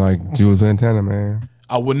have been like Jules Santana, man.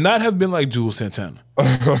 I would not have been like Jules Santana.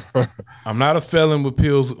 I'm not a felon with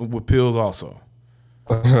pills also.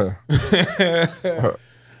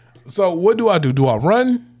 So what do I do? Do I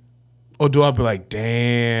run? Or do I be like,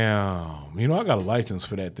 damn, I got a license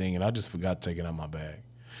for that thing and I just forgot to take it out of my bag.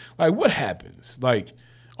 Like, what happens? Like,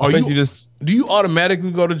 do you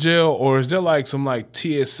automatically go to jail, or is there like some like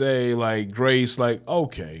TSA like grace, like,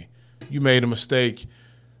 okay, you made a mistake,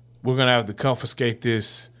 we're gonna have to confiscate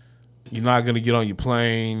this. You're not gonna get on your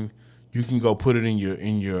plane. You can go put it in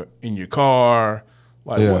your car.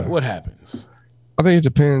 Like, what happens? I think it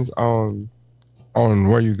depends on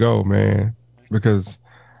where you go, man. Because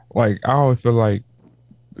like I always feel like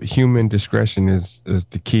human discretion is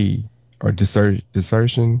the key, or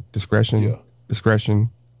discretion.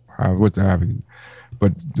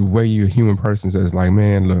 But the way you're a human person says, like,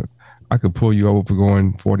 man, look, I could pull you over for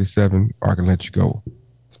going 47, or I can let you go.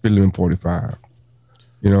 Speed limit 45.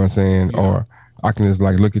 You know what I'm saying? Yeah. Or I can just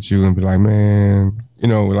like look at you and be like, man,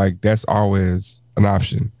 like that's always an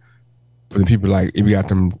option. But the people like, if you got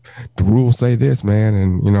them, the rules say this, man,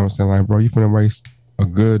 and you know what I'm saying, like, bro, you finna waste a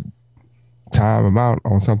good time amount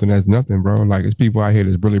on something that's nothing, bro. Like, it's people out here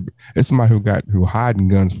that's really, it's somebody who hiding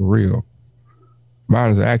guns for real.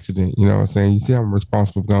 Mine is an accident, you know what I'm saying? You see, I'm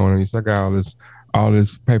responsible going on. You see, I got all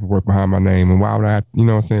this paperwork behind my name, and why would I have, you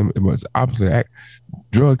know what I'm saying? It was obviously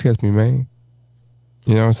drug test me, man.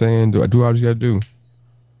 You know what I'm saying? Do all you gotta do,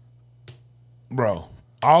 bro.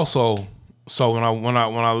 Also, so when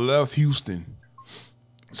I left Houston,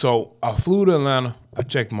 so I flew to Atlanta. I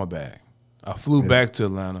checked my bag. I flew back to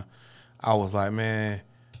Atlanta. I was like, man,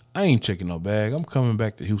 I ain't checking no bag. I'm coming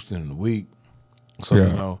back to Houston in a week.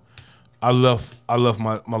 So I left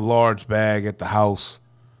my large bag at the house.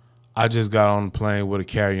 I just got on the plane with a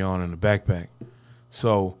carry-on and a backpack.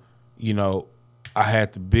 So, I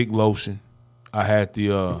had the big lotion. I had the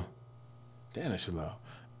damn, that shit loud.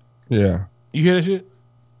 Yeah. You hear that shit?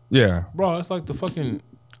 Yeah. Bro, it's like the fucking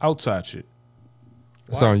outside shit.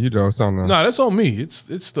 It's on you though. It's on the. No, that's on me. It's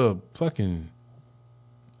the fucking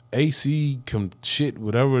AC shit,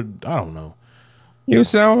 whatever. I don't know. You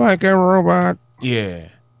sound like a robot. Yeah.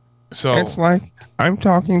 So It's like I'm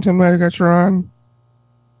talking to Megatron.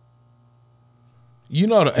 You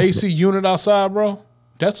know the AC unit outside, bro?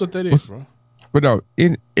 That's what that is, bro. But no,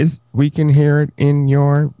 it is. We can hear it in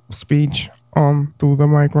your speech through the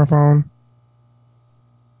microphone.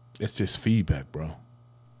 It's just feedback, bro.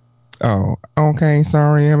 Oh, okay.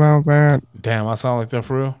 Sorry about that. Damn, I sound like that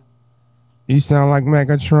for real? You sound like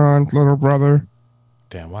Megatron's little brother.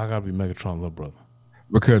 Damn, why I gotta be Megatron's little brother?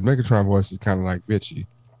 Because Megatron voice is kind of like bitchy.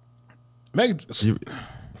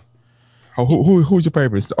 Who's your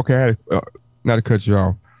favorite? Okay, I had not to cut you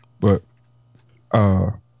off, but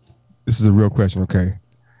this is a real question. Okay,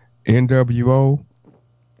 NWO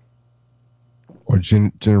or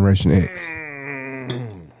Generation X?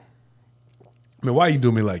 Man, why you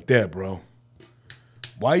do me like that, bro?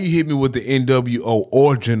 Why you hit me with the NWO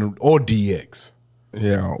or DX?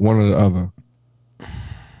 Yeah, one or the other.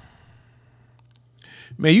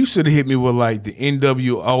 Man, you should have hit me with like the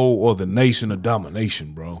NWO or the Nation of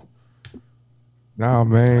Domination, bro. Nah,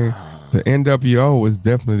 man. The NWO was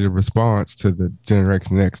definitely the response to the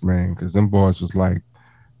Generation X, man, because them boys was like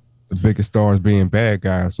the biggest stars being bad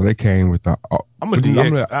guys, so they came with the. I'm a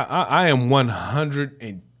DX. I am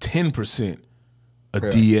 110% a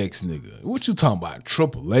DX nigga. What you talking about?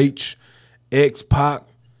 Triple H, X-Pac,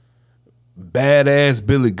 badass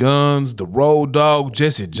Billy Guns, the Road Dogg,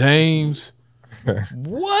 Jesse James.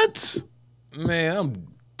 What? Man, I'm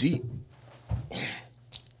DX,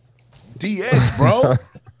 bro.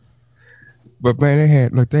 But man, they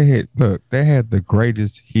had the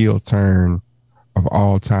greatest heel turn of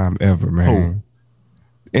all time ever, man.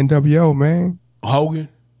 Who? NWO, man. Hogan.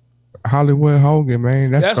 Hollywood Hogan, man.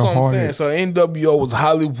 That's the what I'm saying. So NWO was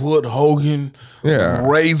Hollywood Hogan,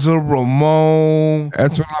 Razor Ramon.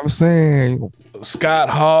 That's what I'm saying. Scott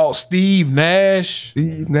Hall, Steve Nash.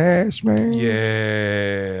 Man.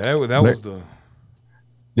 Yeah, that was the.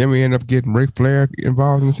 Then we end up getting Ric Flair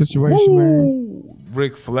involved in the situation, man.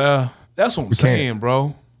 Ric Flair. That's what I'm saying,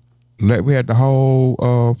 bro. We had the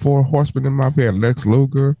whole Four Horsemen in my bed. Lex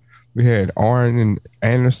Luger. We had Arn and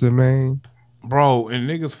Anderson, man. Bro, and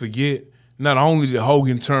niggas forget, not only did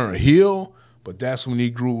Hogan turn heel, but that's when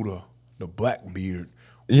he grew the black beard.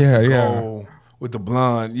 Yeah. With the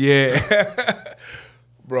blonde. Yeah.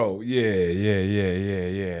 Bro,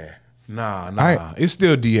 yeah. Nah. It's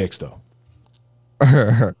still DX, though.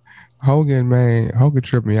 Hogan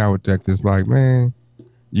tripped me out with that. Cause like, man,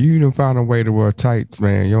 you done found a way to wear tights,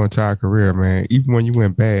 man, your entire career, man. Even when you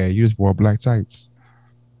went bad, you just wore black tights.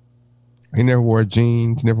 He never wore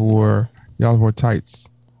jeans, y'all wore tights.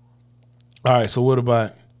 All right, so what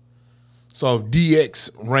about, so if DX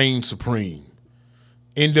reigned supreme,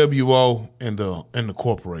 NWO and the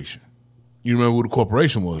corporation. You remember who the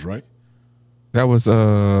corporation was, right? That was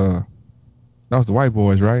the white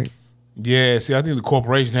boys, right? Yeah, see, I think the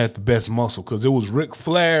corporation had the best muscle because it was Ric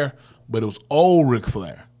Flair, but it was old Ric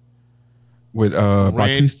Flair. With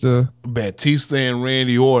Batista and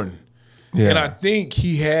Randy Orton. Yeah. And I think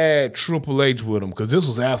he had Triple H with him because this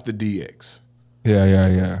was after DX.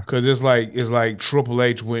 Yeah. Because it's like Triple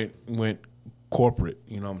H went corporate,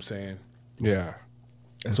 you know what I'm saying? Yeah.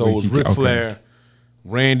 So it was Ric Flair,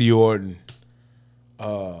 Randy Orton,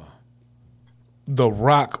 The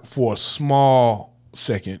Rock for a small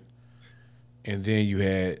second, and then you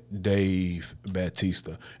had Dave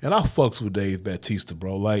Batista. And I fucks with Dave Batista,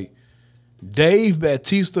 bro. Like, Dave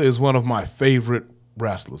Batista is one of my favorite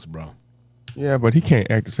wrestlers, bro. Yeah, but he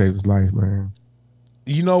can't act to save his life, man.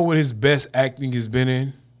 You know what his best acting has been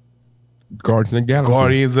in? Guardians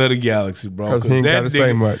of the Galaxy, bro. Because he ain't got to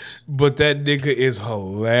say much. But that nigga is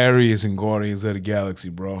hilarious in Guardians of the Galaxy,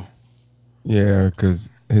 bro. Yeah, because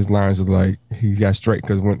his lines are like, he got straight.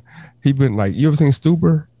 Because when he been like, you ever seen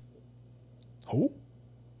Stuber? Who?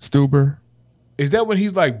 Stuber. Is that when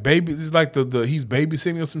he's like he's like he's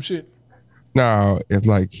babysitting or some shit? No, it's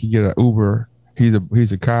like he get an Uber. He's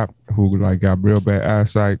a cop who like got real bad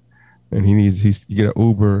eyesight, and he get an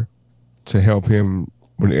Uber to help him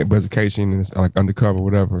with the investigation, and it's like undercover,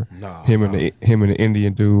 whatever. Him and the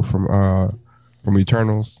Indian dude from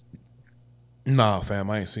Eternals. Nah, fam,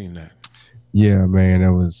 I ain't seen that. Yeah, man,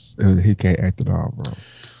 he can't act at all, bro.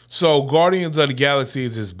 So Guardians of the Galaxy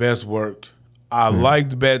is his best work. I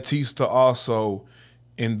liked Batista also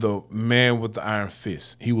in the Man with the Iron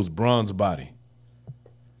Fist. He was bronze body.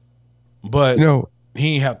 But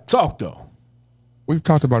he ain't have to talk though. We've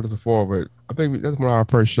talked about it before, but I think that's one of our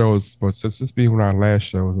first shows. But since this being one of our last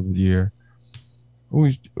shows of the year, who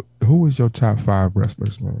is your top 5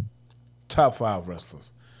 wrestlers, man? Top 5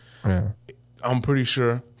 wrestlers. Yeah. I'm pretty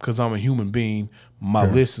sure, because I'm a human being, my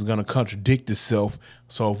list is going to contradict itself.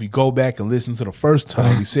 So if you go back and listen to the first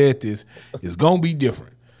time we said this, it's going to be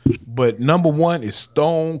different. But number 1 is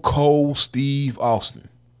Stone Cold Steve Austin.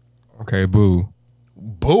 Okay, boo.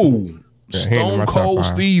 Boom. Yeah, he ain't in my Stone top Cold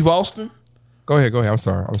 5. Steve Austin. Go ahead. I'm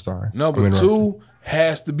sorry. Number 2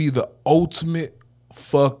 has to be the ultimate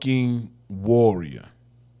fucking warrior.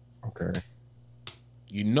 Okay.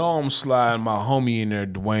 You know I'm sliding my homie in there,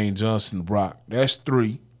 Dwayne Johnson, Rock. That's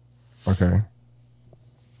 3. Okay.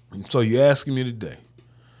 So you asking me today.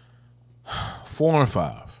 4 and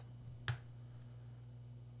 5.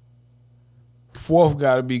 4th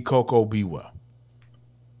got to be Coco Bewell.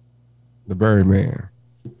 The Birdman.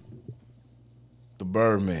 The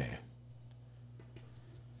Birdman.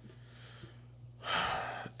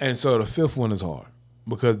 And so the 5th one is hard.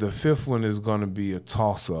 Because the 5th one is going to be a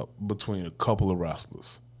toss-up between a couple of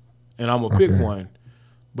wrestlers. And I'm going to pick one,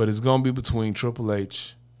 but it's going to be between Triple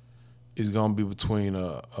H. It's going to be between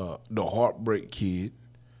the Heartbreak Kid.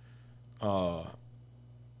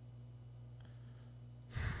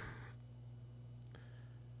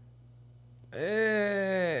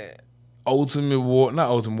 Ultimate War, not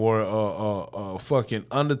Ultimate War, fucking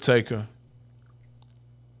Undertaker.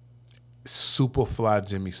 Superfly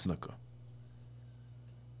Jimmy Snuka.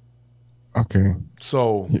 Okay.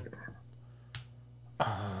 So,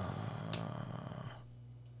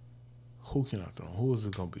 who can I throw? Who is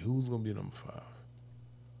it gonna be? Who's gonna be number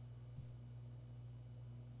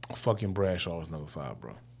 5? Fucking Bradshaw is number 5,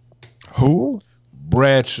 bro. Who?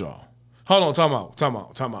 Bradshaw. Hold on, time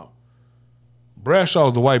out. Bradshaw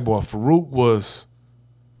was the white boy. Farouk was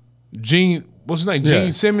Gene. What's his name? Yeah.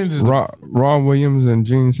 Gene Simmons is Ron Williams and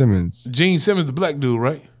Gene Simmons. Gene Simmons, the black dude,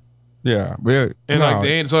 right? Yeah, but And like the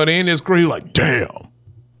end, so at the end of his career, like, damn.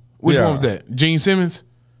 Which one was that? Gene Simmons?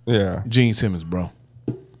 Yeah. Gene Simmons, bro.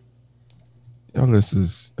 Yo, this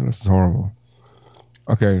is horrible.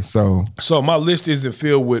 Okay, so my list isn't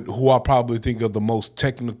filled with who I probably think are the most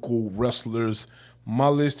technical wrestlers. My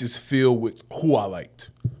list is filled with who I liked.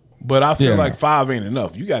 But I feel like 5 ain't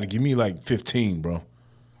enough. You got to give me like 15, bro.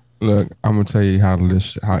 Look, I'm gonna tell you how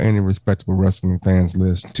any respectable wrestling fans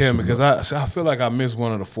list. Tell me, because I feel like I missed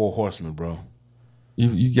one of the 4 horsemen, bro.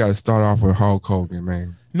 You got to start off with Hulk Hogan,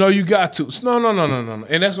 man. No, you got to. No.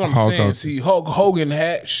 And that's what I'm saying. Hogan. See, Hulk Hogan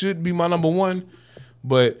should be my number 1,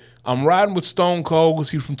 but I'm riding with Stone Cold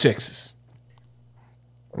because he's from Texas.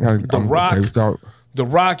 The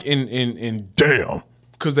Rock and damn,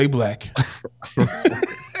 because they black.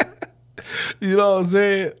 You know what I'm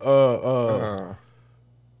saying?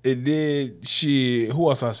 It did shit. Who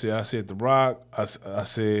else I said? I said The Rock. I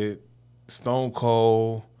said Stone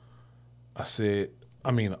Cold. The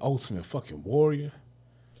Ultimate fucking Warrior.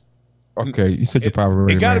 Okay, you said your power.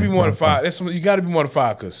 It got to be more than 5. You got to be more than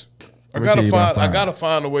 5 because I gotta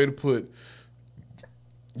find a way to put.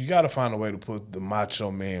 You gotta find a way to put the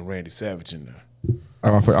Macho Man Randy Savage in there.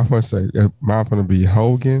 I'm gonna say mine's gonna be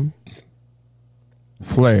Hogan,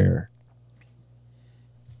 Flair,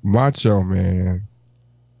 Macho Man,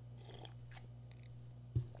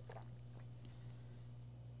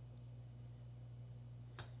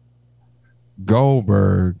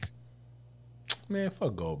 Goldberg. Man,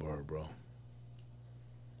 fuck Goldberg, bro.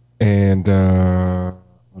 And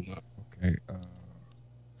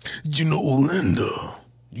you know, Linda,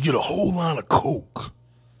 you get a whole line of Coke.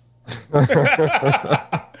 Man,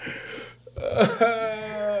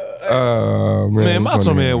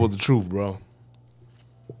 Macho Man was the truth, bro.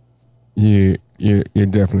 You're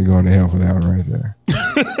definitely going to hell for that one right there.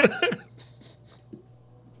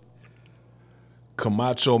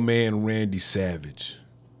 Camacho Man Randy Savage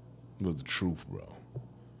was the truth, bro.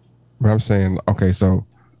 But I'm saying, okay, so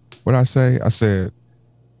what I said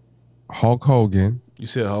Hulk Hogan. You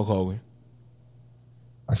said Hulk Hogan.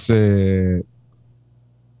 I said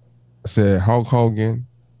Hulk Hogan.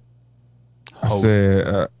 I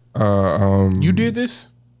said you did this?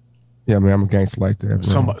 Yeah, man, I'm a gangster like that,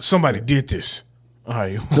 bro. Somebody did this. All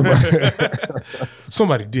right.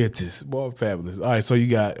 Somebody did this. Boy, fabulous. All right, so you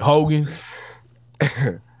got Hogan.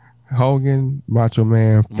 Hogan, Macho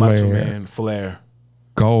Man, Flair.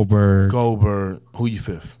 Goldberg. Who you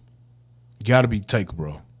 5th? You got to be Taker,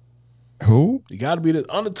 bro. Who? You got to be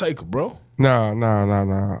the Undertaker, bro.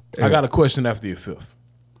 No. I got a question after your 5th.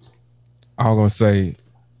 I was going to say,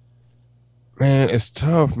 man, it's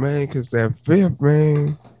tough, man, because that 5th,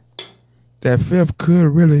 man, that 5th could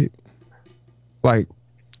really, like,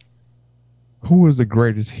 who is the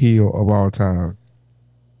greatest heel of all time?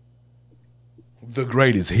 The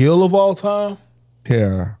greatest heel of all time?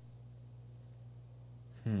 Yeah.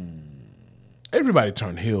 Everybody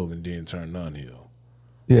turned heel and then turned non-heel.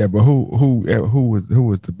 Yeah, but who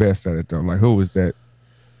was the best at it though? Like who was that?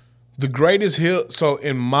 The greatest heel. So,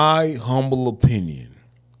 in my humble opinion,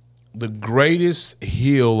 the greatest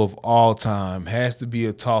heel of all time has to be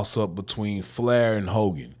a toss-up between Flair and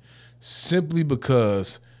Hogan, simply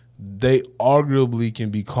because they arguably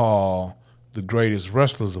can be called the greatest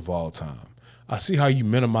wrestlers of all time. I see how you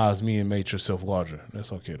minimized me and made yourself larger.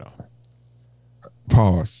 That's okay though.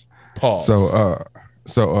 Pause. So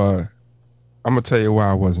I'm gonna tell you why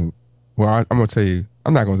I wasn't. Well, I'm gonna tell you.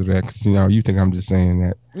 I'm not gonna do that because you think I'm just saying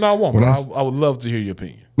that. No, I won't. I would love to hear your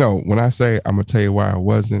opinion. No, when I say I'm gonna tell you why I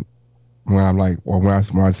wasn't. When I'm like, or when I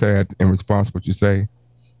say that in response to what you say,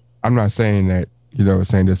 I'm not saying that.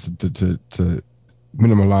 Saying this to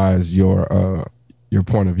minimize your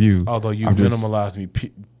point of view. Although you minimalized me,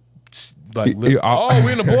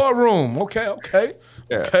 we're in the boardroom. Okay.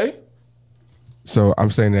 Yeah. Okay. So I'm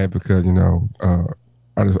saying that because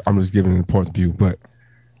I'm just giving an important view, but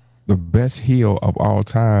the best heel of all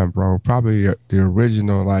time, bro, probably the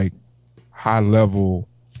original like high level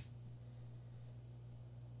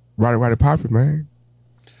Roddy Piper, man.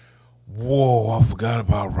 Whoa, I forgot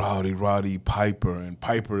about Roddy Piper and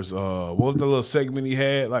Piper's what was the little segment he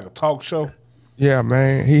had, like a talk show? Yeah,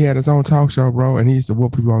 man. He had his own talk show, bro, and he used to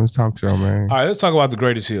whoop people on his talk show, man. All right, let's talk about the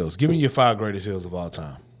greatest heels. Give me your 5 greatest heels of all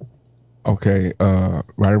time. Okay,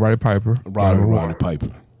 Roddy Piper. Roddy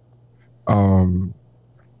Piper.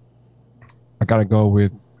 I gotta go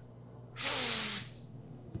with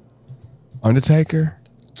Undertaker.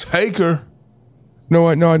 Taker. No.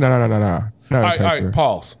 All right,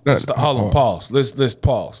 pause. Hold on, pause. Let's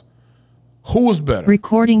pause. Who was better?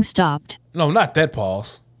 Recording stopped. No, not that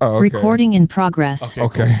pause. Oh, okay. Recording in progress.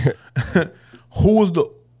 Okay. Cool. Who was the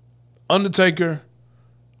Undertaker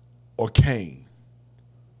or Kane?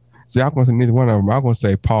 See, I'm gonna say neither one of them. I'm gonna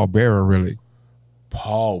say Paul Bearer, really.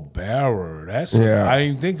 Paul Bearer. Yeah. I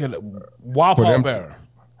didn't think of that. Why Paul Bearer?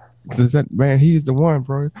 That man, he's the one,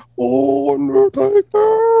 bro. Oh,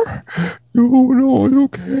 Undertaker, you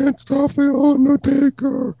can't stop it,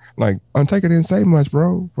 Undertaker. Like Undertaker didn't say much,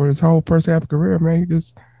 bro, for his whole first half of career, man. He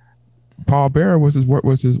just Paul Bearer was his.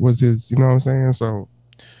 You know what I'm saying? So,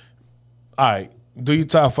 all right, do your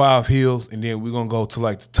top 5 heels, and then we're gonna go to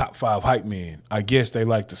like the top 5 hype men. I guess they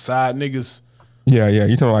like the side niggas. Yeah.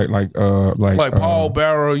 You talking like Paul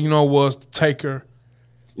Bearer, was the Taker.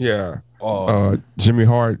 Yeah. Jimmy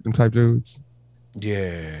Hart, them type dudes.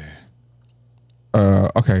 Yeah.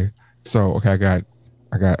 Okay. So I got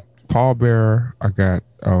Paul Bearer. I got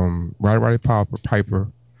Roddy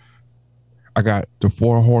Piper. I got the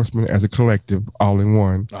 4 Horsemen as a collective, all in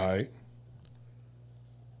one. All right.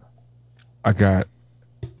 I got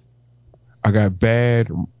Bad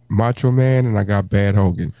Macho Man and I got Bad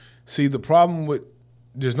Hogan. See,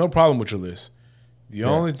 there's no problem with your list. The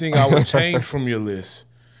only thing I would change from your list,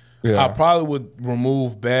 I probably would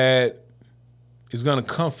remove Bad. It's going to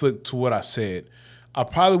conflict to what I said. I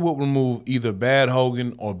probably would remove either Bad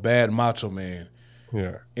Hogan or Bad Macho Man.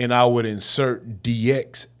 Yeah. And I would insert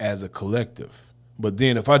DX as a collective. But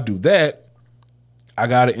then if I do that, I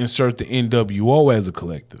got to insert the NWO as a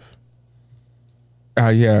collective.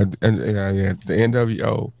 The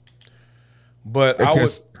NWO. But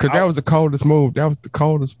because that was the coldest move. That was the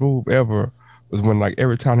coldest move ever. Was when like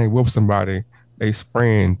every time they whoop somebody, they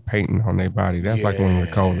spraying paint on their body. That's like one of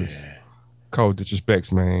the cold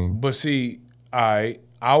disrespects, man. But see, I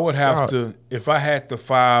would have to, if I had the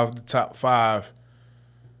top 5.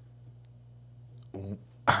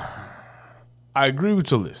 I agree with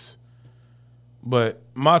your list, but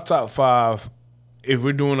my top 5, if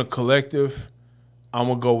we're doing a collective,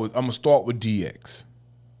 I'm gonna start with DX.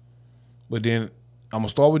 But then I'm gonna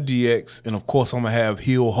start with DX, and of course I'm gonna have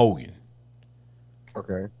heel Hogan.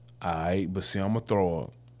 Okay. All right, but see, I'm gonna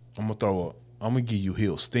give you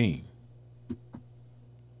heel Sting.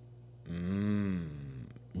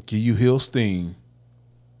 Give you heel Sting.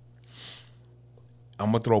 I'm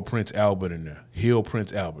gonna throw Prince Albert in there. Heel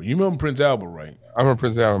Prince Albert. You remember Prince Albert, right? I remember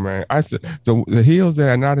Prince Albert, man. I said the heels that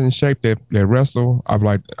are not in shape that wrestle. I'm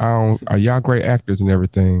like, y'all great actors and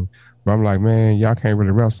everything, but I'm like, man, y'all can't really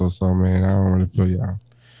wrestle. So, man, I don't really feel y'all.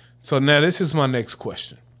 So now this is my next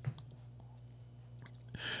question.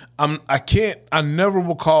 I never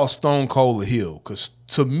will call Stone Cold a heel because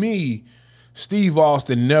to me, Steve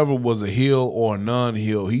Austin never was a heel or a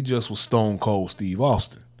non-heel. He just was Stone Cold Steve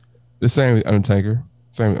Austin. The same with Undertaker.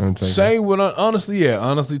 Honestly,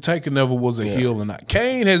 Taker never was a heel or not.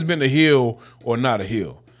 Kane has been a heel or not a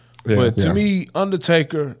heel. Yeah, but to me,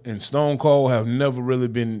 Undertaker and Stone Cold have never really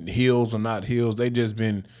been heels or not heels. They just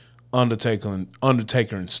been Undertaker and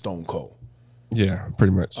Stone Cold. Yeah,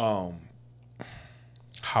 pretty much.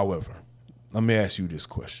 However, let me ask you this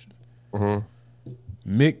question.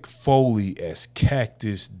 Mm-hmm. Mick Foley as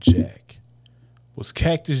Cactus Jack. Was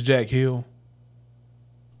Cactus Jack heel?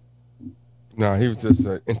 No, he was just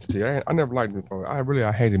an entity. I never liked Mick Foley.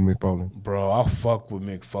 I hated Mick Foley. Bro, I fuck with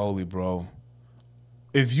Mick Foley, bro.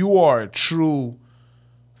 If you are a true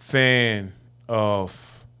fan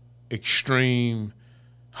of extreme,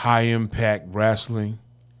 high impact wrestling,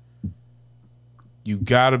 you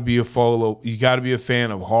gotta be a You gotta be a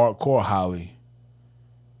fan of hardcore Holly,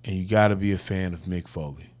 and you gotta be a fan of Mick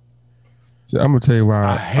Foley. So I'm gonna tell you why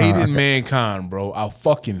I hated Mankind, bro. I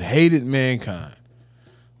fucking hated Mankind.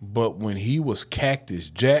 But when he was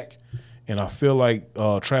Cactus Jack, and I feel like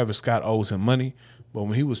Travis Scott owes him money, but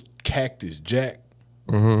when he was Cactus Jack,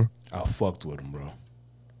 I fucked with him, bro.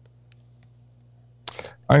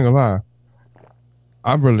 I ain't gonna lie.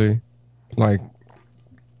 I really like.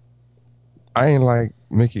 I ain't like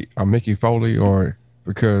Mickey Foley, or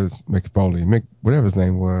because Mickey Foley, whatever his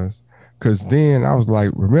name was. Because then I was like,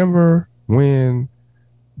 remember when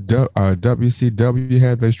WCW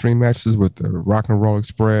had their stream matches with the Rock and Roll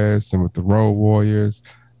Express and with the Road Warriors?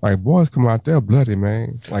 Like, boys come out there bloody,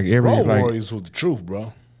 man. Like Road Warriors was the truth,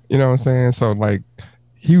 bro. You know what I'm saying? So like,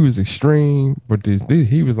 he was extreme, but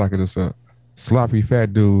he was like just a sloppy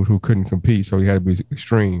fat dude who couldn't compete, so he had to be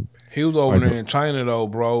extreme. He was over there in China though,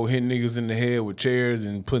 bro, hitting niggas in the head with chairs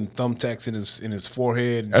and putting thumbtacks in his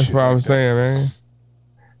forehead. And that's shit what like I'm saying, man.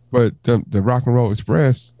 But the Rock and Roll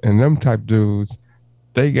Express and them type dudes,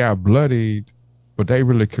 they got bloodied, but they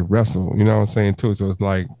really could wrestle. You know what I'm saying too. So it's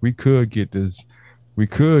like we could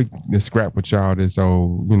scrap with y'all this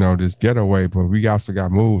this getaway, but we also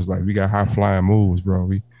got moves. Like we got high flying moves, bro.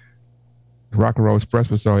 Rock and Roll Express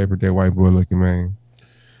was so everyday white boy looking, man.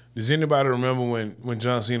 Does anybody remember when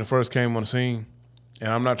John Cena first came on the scene?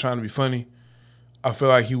 And I'm not trying to be funny. I feel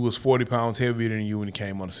like he was 40 pounds heavier than you when he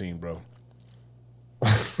came on the scene, bro.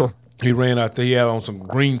 He ran out there. He had on some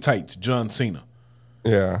green tights, John Cena.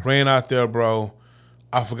 Yeah. Ran out there, bro.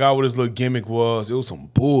 I forgot what his little gimmick was. It was some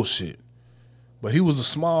bullshit. But he was a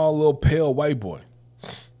small, little, pale white boy.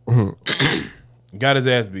 Got his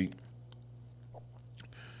ass beat.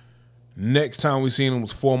 Next time we seen him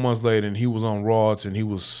was 4 months later, and he was on rods, and he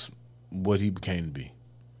was what he became to be.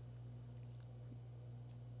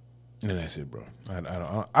 And that's it, bro.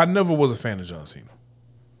 I never was a fan of John Cena.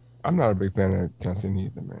 I'm not a big fan of John Cena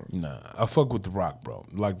either, man. Nah, I fuck with The Rock, bro.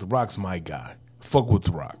 Like, The Rock's my guy. Fuck with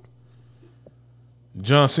The Rock.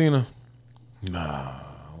 John Cena? Nah, I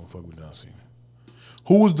don't fuck with John Cena.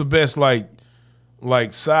 Who was the best, like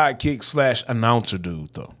sidekick / announcer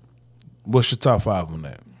dude, though? What's your top 5 on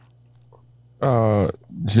that?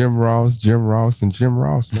 Jim Ross, and Jim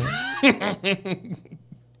Ross, man.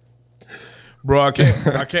 Bro, I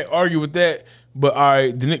can't argue with that. But all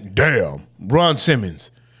right, damn, Ron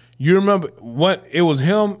Simmons. You remember what? It was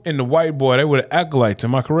him and the white boy. They were the acolytes.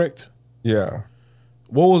 Am I correct? Yeah.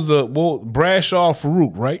 What was Bradshaw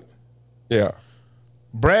Farouk, right? Yeah.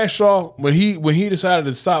 Bradshaw, when he decided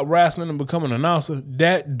to stop wrestling and become an announcer,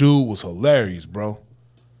 that dude was hilarious, bro.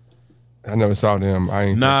 I never saw them. I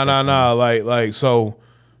ain't. Nah. Like so,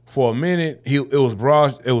 for a minute, it was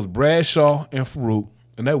Bradshaw and Farouk,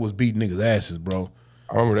 and they was beating niggas' asses, bro.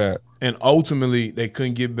 I remember that. And ultimately, they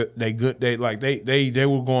couldn't get they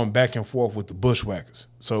were going back and forth with the Bushwhackers.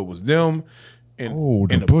 So it was them and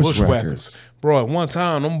the Bushwhackers. Bro, at one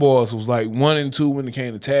time, them boys was like 1 and 2 when it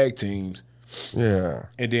came to tag teams. Yeah.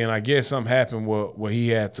 And then I guess something happened where he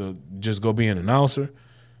had to just go be an announcer.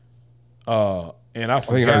 And I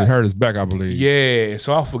forgot. I think he hurt his back, I believe. Yeah,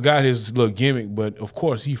 so I forgot his little gimmick, but of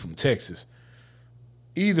course he from Texas.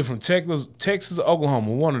 Either from Texas or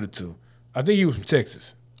Oklahoma, one of the two. I think he was from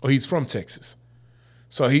Texas, or he's from Texas.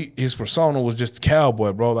 So his persona was just a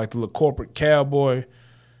cowboy, bro, like the little corporate cowboy.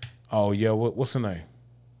 Oh yeah, what's the name?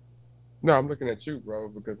 No, I'm looking at you, bro,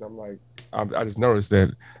 because I'm like, I just noticed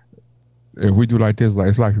that if we do like this, like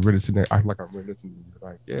it's like you're really sitting there, acting like I'm really listening to you.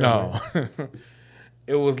 Like, yeah. No.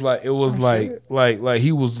 It was like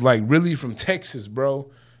he was like really from Texas, bro.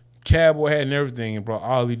 Cowboy hat and everything, and bro,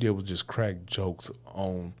 all he did was just crack jokes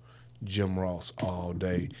on Jim Ross all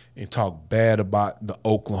day and talk bad about the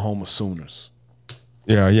Oklahoma Sooners.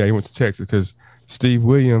 Yeah, he went to Texas because Steve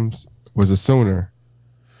Williams was a Sooner.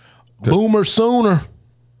 Boomer Sooner.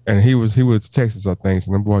 And he was Texas, I think.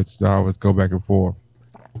 So them boys always go back and forth.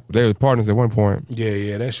 But they were partners at one point.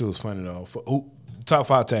 Yeah, that shit was funny though. Top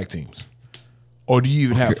 5 tag teams. Or do you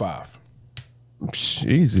even have 5?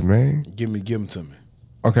 Easy, man. Give them to me.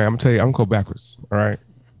 Okay, I'm gonna tell you. I'm gonna go backwards. All right.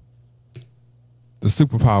 The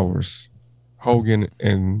Superpowers, Hogan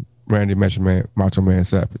and Randy Macho Man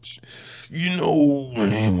Savage. You know,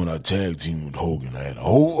 man, when I tag team with Hogan, I had a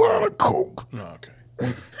whole lot of coke. No, okay.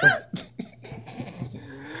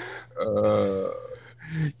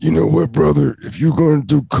 You know what, brother? If you're going to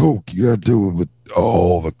do coke, you got to do it with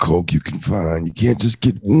all the coke you can find. You can't just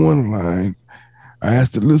get one line. I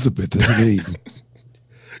asked Elizabeth as an aide.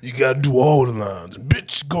 You got to do all the lines.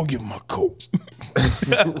 Bitch, go get my coke.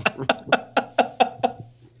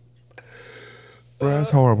 Bro, that's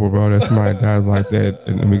horrible, bro. That somebody dies like that,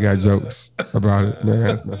 and we got jokes about it. Man,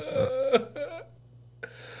 that's messed up.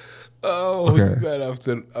 Oh, Okay. you got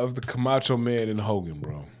after Camacho Man and Hogan,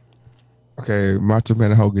 bro. Okay, Macho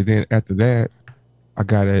Man and Hogan. Then after that, I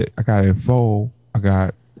got it full. I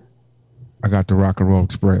got the Rock and Roll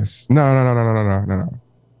Express. No.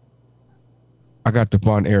 I got the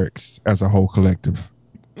Von Erichs as a whole collective.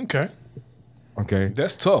 Okay. Okay.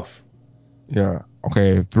 That's tough. Yeah.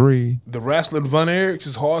 Okay. At 3. The wrestler Von Erichs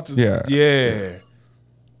is hard to. Yeah. Yeah.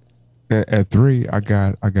 At 3, I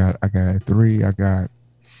got at 3. I got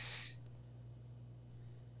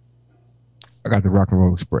the Rock and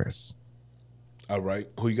Roll Express. All right.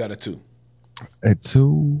 Who you got at 2? At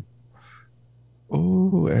 2.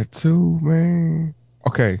 Oh, at 2, man.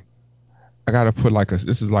 Okay. I gotta put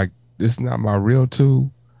this is not my real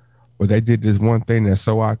 2, but they did this one thing that's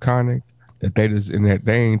so iconic that they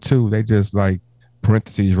ain't 2. They just like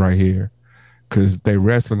parentheses right here. Cause they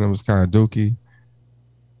wrestling was kind of dookie.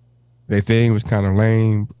 Their thing was kind of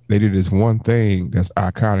lame. They did this one thing that's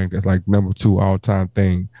iconic. That's like number 2 all time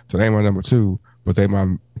thing. So they ain't my number 2, but they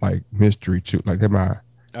my like mystery 2. Like they my,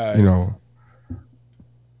 you know,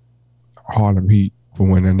 Harlem Heat for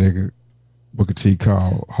when that nigga Booker T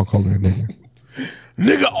called Hulk Hogan a nigga.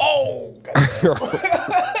 Nigga, oh.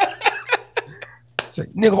 Say,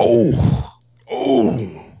 nigga, oh.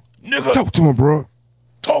 Oh. Nigga. Talk to him, bro.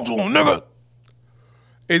 Talk to him, nigga.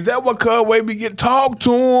 Is that what Cubway be get talk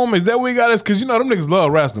to him? Is that what he got us? Because you know them niggas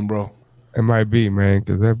love wrestling, bro. It might be, man,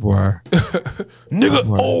 because that boy. Nigga,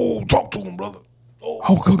 oh, talk to him, brother. Oh.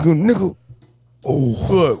 Hulk Hogan, nigga. Oh.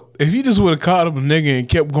 Look, if you just would have called him a nigga and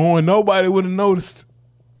kept going, nobody would have noticed.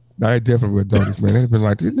 I definitely would have noticed, man. They'd been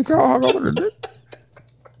like, did you call Hulk Hogan a nigga?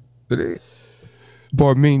 Did he?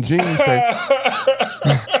 Boy, Mean Gene say.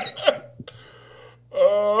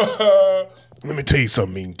 Let me tell you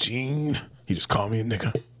something, Mean Gene. He just called me a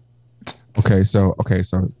nigga. Okay, so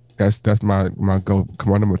that's my go.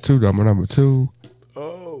 Come on, number 2 though. My number 2.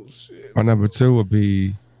 Oh shit. My number 2 would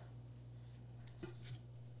be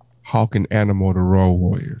Hawk and Animal, the Road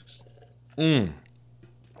Warriors.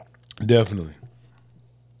 Definitely.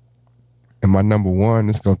 And my number 1,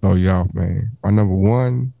 it's gonna throw you off, man. My number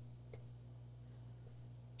 1,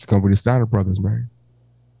 it's gonna be the Steiner Brothers, man.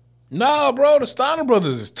 Nah, bro, the Steiner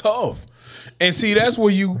Brothers is tough. And see, that's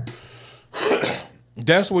where you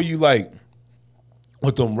like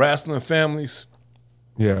with them wrestling families.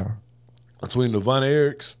 Yeah. Between the Von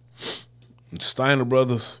Erichs, the Steiner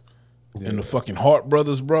Brothers, and the fucking Hart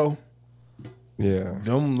Brothers, bro. Yeah.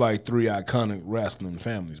 Them like 3 iconic wrestling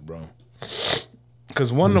families, bro.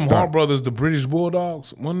 Cause one of them Hart Brothers, the British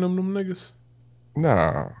Bulldogs, one of them niggas.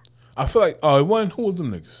 Nah. I feel like it wasn't. Who was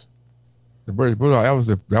them niggas? The British Bulldog.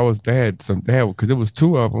 They had because there was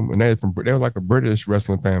 2 of them, and they were like a British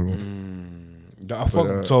wrestling family.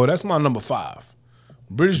 So that's my number 5.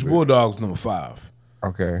 British Bulldogs number 5.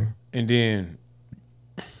 Okay. And then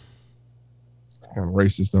it's kind of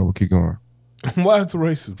racist though. We'll keep going. why is it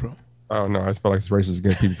racist, bro? Oh no, I feel like it's racist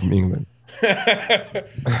against people from England.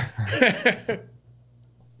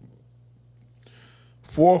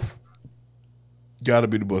 4th, gotta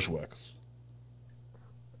be the Bushwhackers.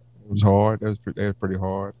 It was hard. That was pretty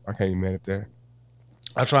hard. I can't even mad at that.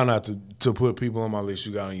 I try not to put people on my list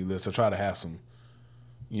you got on your list. I try to have some,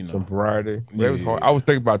 some variety. Yeah, it was hard. I was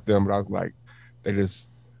thinking about them, but I was like,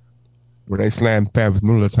 when they slammed Fabulous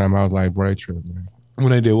Moolah time, I was like, bro, they tripped, man. When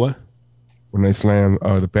they did what? When they slammed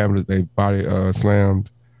the Fabulous, they body slammed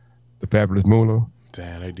the Fabulous Moolah.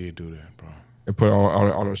 Damn, they did do that, bro. They put it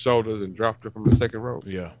on her shoulders and dropped her from the second row.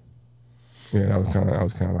 Yeah. Yeah, that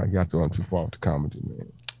was kind of like, got to run too far with the comedy,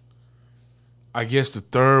 man. I guess the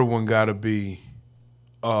 3rd one got to be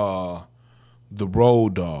the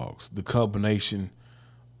Road Dogs, the combination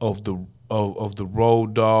of the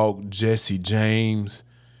Road Dog, Jesse James,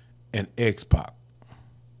 and X-Pac.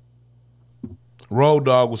 Road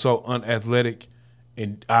Dog was so unathletic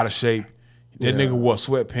and out of shape. That nigga wore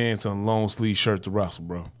sweatpants and long sleeve shirt to wrestle,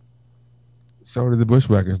 bro. So did the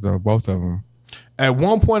Bushwhackers, though, both of them. At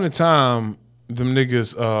one point in time, them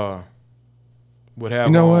niggas would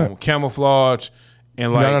have camouflage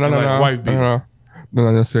and like wife beater. No,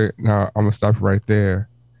 I'm gonna stop right there.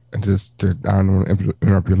 and I don't want to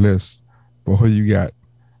interrupt your list, but who you got?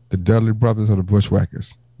 The Dudley Brothers or the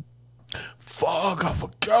Bushwhackers? Fuck, I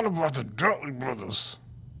forgot about the Dudley Brothers.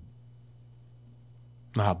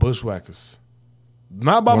 Nah, Bushwhackers.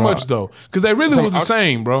 Not by much though, because they really was the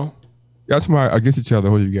same, bro. That's my against each other.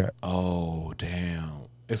 Who you got? Oh damn,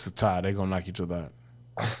 it's a tie. They gonna knock each other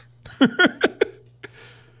out.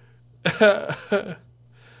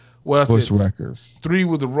 What I Bushwhackers. Said, 3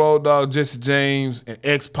 with the Road Dogg, Jesse James, and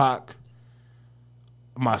X-Pac.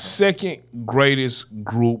 My second greatest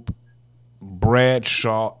group,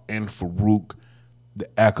 Bradshaw and Farouk, the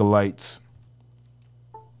Acolytes.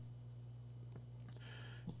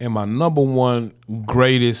 And my number 1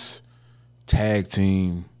 greatest tag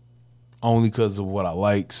team, only because of what I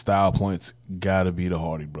like, style points, gotta be the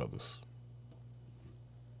Hardy Brothers.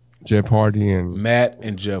 Jeff Hardy and Matt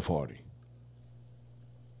and Jeff Hardy.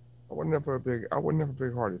 I wasn't never a big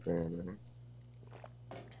Hardy fan, man.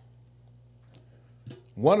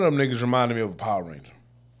 One of them niggas reminded me of a Power Ranger.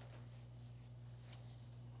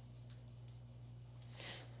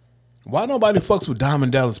 Why nobody fucks with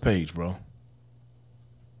Diamond Dallas Page, bro?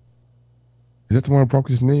 Is that the one who broke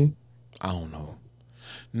his knee? I don't know.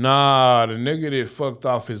 Nah, the nigga that fucked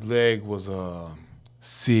off his leg was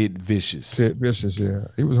Sid Vicious. Sid Vicious, yeah.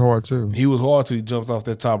 He was hard too. He was hard till he jumped off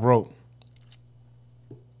that top rope.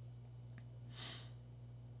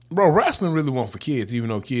 Bro, wrestling really wasn't for kids, even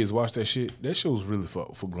though kids watch that shit. That shit was really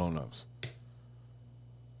for grown-ups.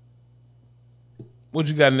 What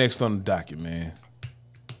you got next on the docket, man?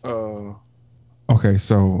 Okay,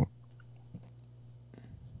 so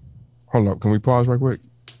hold up. Can we pause right quick?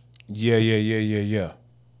 Yeah.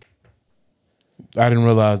 I didn't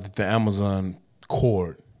realize that the Amazon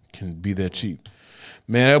cord can be that cheap.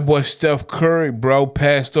 Man, that boy Steph Curry, bro,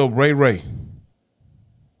 passed up Ray Ray.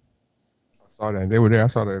 I saw that. They were there. I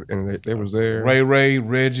saw that, and they was there. Ray,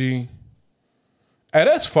 Reggie. Hey,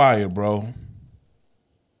 that's fire, bro.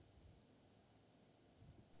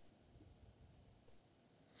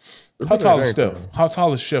 How tall is Steph? How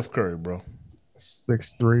tall is Chef Curry, bro?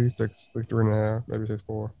 6'3", 6'3.5", maybe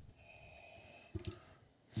 6'4".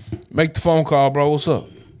 Make the phone call, bro. What's up?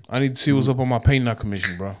 I need to see what's up on my paint out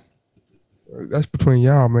commission, bro. That's between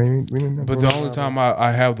y'all, man. But the only time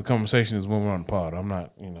I have the conversation is when we're on the pod. I'm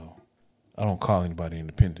not, I don't call anybody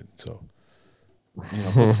independent. So, put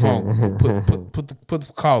the phone, put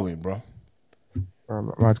the call in, bro.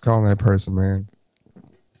 I'm not calling that person, man.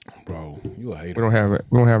 Bro, you a hater.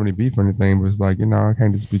 We don't have any beef or anything, but it's like, I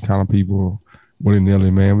can't just be calling people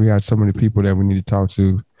willy-nilly, man. We got so many people that we need to talk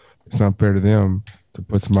to. It's unfair to them to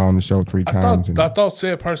put somebody on the show 3 times. I thought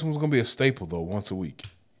said person was gonna be a staple though, once a week.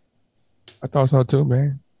 I thought so too,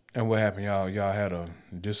 man. And what happened? Y'all had a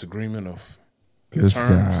disagreement of this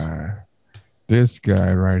terms? This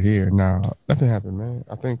guy right here. No, nothing happened, man.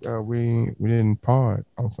 I think we didn't pod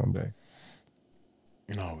on Sunday.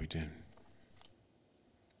 No, we didn't.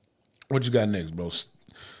 What you got next, bro?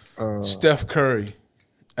 Steph Curry,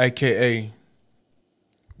 a.k.a.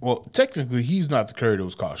 Well, technically, he's not the Curry that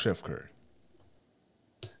was called Chef Curry.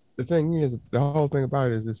 The thing is, the whole thing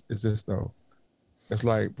about it is this, though. It's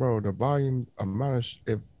like, bro, the volume, amount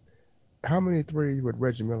of... how many threes would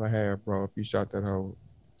Reggie Miller have, bro, if he shot that whole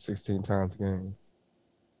 16 times a game?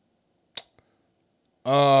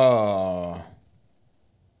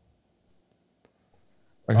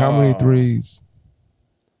 Like, how many threes...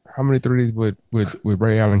 How many threes would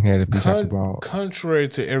Ray Allen have if he shot the ball? Contrary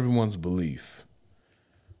to everyone's belief,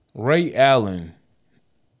 Ray Allen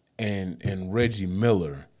and Reggie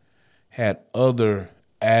Miller had other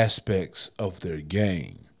aspects of their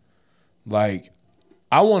game. Like,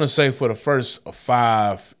 I want to say for the first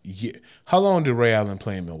 5 years, how long did Ray Allen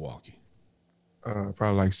play in Milwaukee?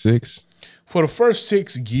 Probably like 6. For the first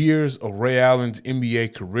 6 years of Ray Allen's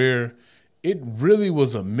NBA career, it really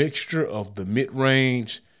was a mixture of the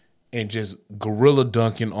mid-range and just gorilla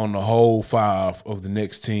dunking on the whole 5 of the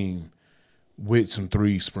next team with some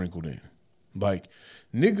threes sprinkled in. Like,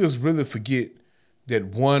 niggas really forget that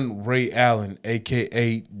one Ray Allen,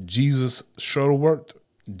 a.k.a. Jesus Shuttleworth,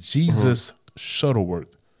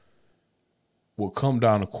 Shuttleworth, will come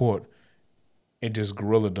down the court and just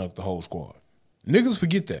gorilla dunk the whole squad. Niggas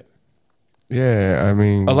forget that. Yeah, I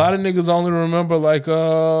mean... A lot of niggas only remember, like,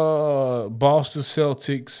 Boston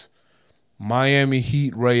Celtics, Miami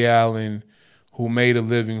Heat Ray Allen, who made a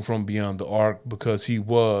living from beyond the arc because he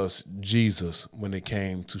was Jesus when it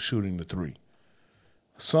came to shooting the three.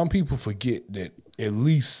 Some people forget that at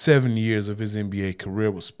least 7 years of his NBA career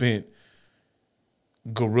was spent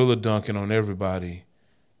gorilla dunking on everybody.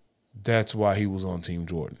 That's why he was on Team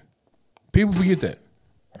Jordan. People forget that.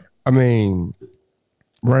 I mean,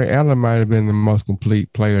 Ray Allen might have been the most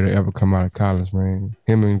complete player to ever come out of college, man.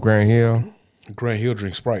 Him and Grant Hill. Grant Hill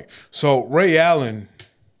drinks Sprite. So Ray Allen,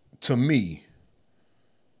 to me,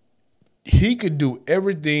 he could do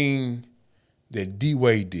everything that D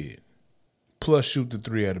Wade did, plus shoot the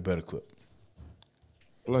three at a better clip.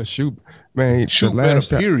 Plus shoot, man. Shoot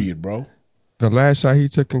better, period, bro. The last shot he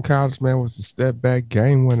took in college, man, was a step back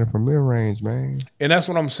game winner from mid range, man. And that's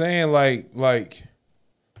what I'm saying. Like,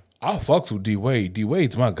 I fucks with D Wade. D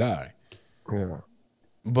Wade's my guy. Yeah.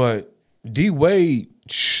 But D Wade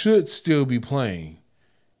should still be playing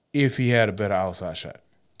if he had a better outside shot.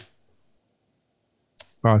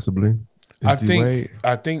 Possibly. I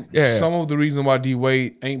think some of the reason why D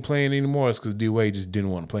Wade ain't playing anymore is because D Wade just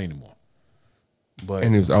didn't want to play anymore.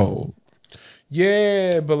 And he was old.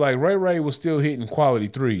 Yeah, but like Ray was still hitting quality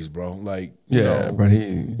threes, bro. Like, you know, but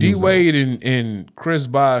he D Wade and Chris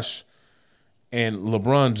Bosh and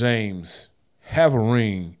LeBron James have a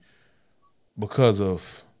ring because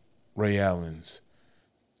of Ray Allen's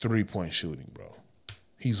 3-point shooting, bro.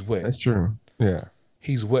 He's wet. That's true. Yeah.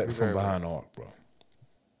 He's wet from behind the arc, bro.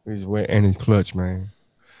 He's wet and he's clutch, man.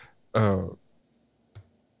 Are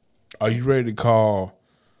you ready to call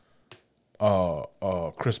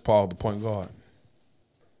Chris Paul the point guard?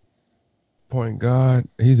 Point guard,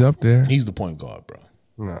 he's up there. He's the point guard, bro.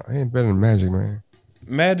 No, he ain't better than Magic, man.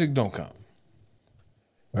 Magic don't count.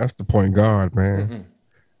 That's the point guard, man.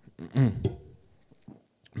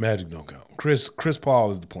 Magic don't count. Chris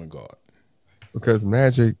Paul is the point guard. Because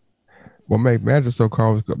Magic, what made Magic so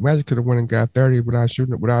called was Magic could have went and got 30 without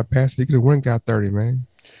shooting, without passing. He could have went and got 30, man.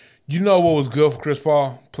 You know what was good for Chris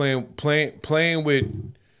Paul? Playing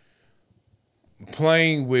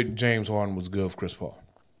with James Harden was good for Chris Paul.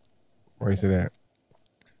 Why you say that?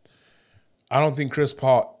 I don't think Chris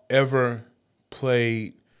Paul ever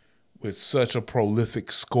played with such a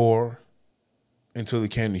prolific scorer until he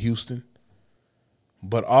came to Houston.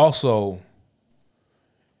 But also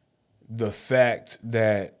the fact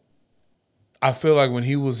that I feel like when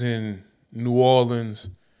he was in New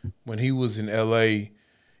Orleans, when he was in LA,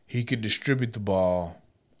 he could distribute the ball.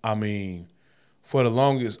 I mean, for the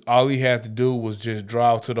longest, all he had to do was just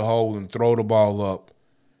drive to the hole and throw the ball up.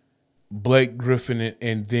 Blake Griffin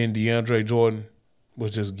and then DeAndre Jordan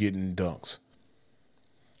was just getting dunks.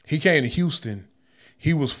 He came to Houston.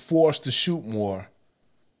 He was forced to shoot more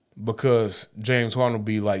because James Harden would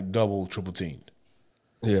be like double, triple teamed.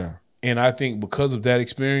 Yeah. And I think because of that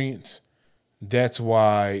experience, that's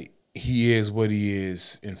why he is what he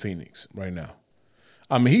is in Phoenix right now.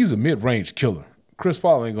 I mean, he's a mid-range killer. Chris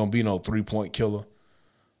Paul ain't going to be no 3-point killer.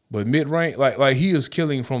 But mid-range, like he is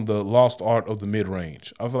killing from the lost art of the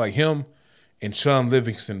mid-range. I feel like him and Sean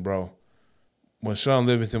Livingston, bro. When Sean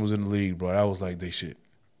Livingston was in the league, bro, that was like they shit.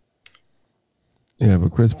 Yeah,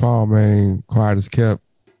 but Chris Paul, man, quiet as kept.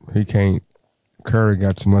 He can't. Curry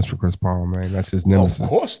got too much for Chris Paul, man. That's his nemesis. Of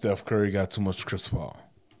course Steph Curry got too much for Chris Paul.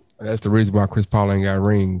 That's the reason why Chris Paul ain't got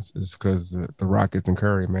rings. Is because the Rockets and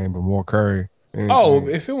Curry, man. But more Curry. Oh,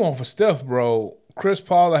 if it weren't for Steph, bro, Chris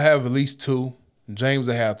Paul will have at least 2. James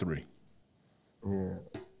will have 3. Yeah.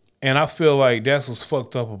 And I feel like that's what's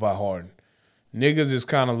fucked up about Harden. Niggas is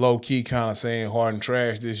kind of low-key kind of saying Harden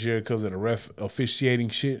trash this year because of the ref officiating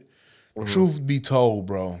shit. Truth be told,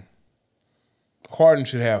 bro, Harden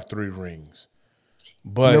should have 3 rings.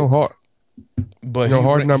 But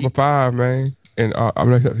Harden number 5, man. And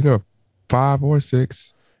I'm like, 5 or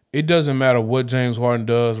 6. It doesn't matter what James Harden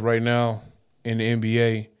does right now in the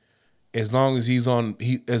NBA. As long as he's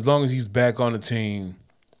back on the team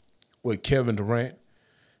with Kevin Durant,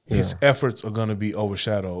 his efforts are gonna be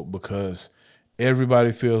overshadowed because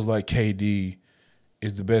everybody feels like KD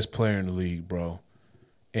is the best player in the league, bro.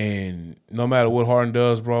 And no matter what Harden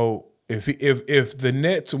does, bro, if the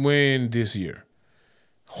Nets win this year,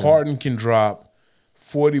 Harden can drop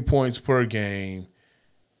 40 points per game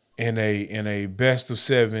in a best of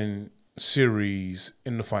 7 series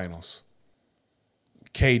in the finals.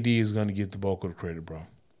 KD is going to get the bulk of the credit, bro.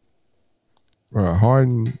 Bro,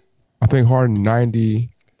 Harden, I think Harden 90,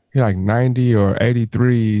 he like 90 or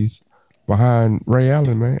 83s behind Ray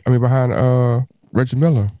Allen, man. I mean, behind Reggie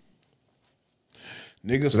Miller.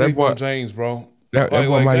 Niggas sleep on James, bro.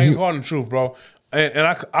 James Harden, the truth, bro. And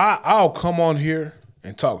I'll come on here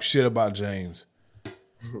and talk shit about James.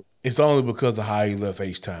 It's only because of how he left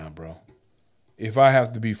H-Time, bro. If I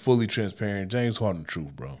have to be fully transparent, James Harden, the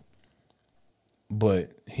truth, bro.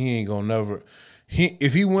 But he ain't gonna never.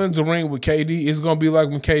 If he wins a ring with KD, it's gonna be like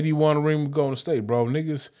when KD won a ring with Golden State, bro.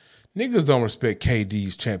 Niggas don't respect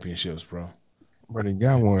KD's championships, bro. But he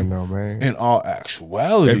got one though, man. In all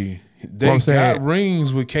actuality, they got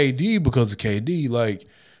rings with KD because of KD. Like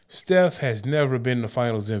Steph has never been the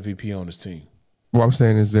Finals MVP on his team. What I'm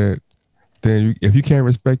saying is that then if you can't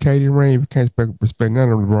respect KD ring, you can't respect none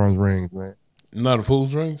of LeBron's rings, man. None of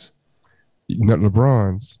whose rings? Not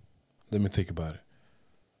LeBron's. Let me think about it.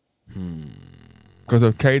 Because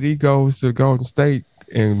if KD goes to Golden State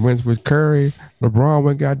and wins with Curry, LeBron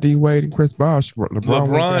went got D Wade and Chris Bosh. LeBron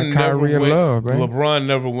went got Kyrie and Love, man. LeBron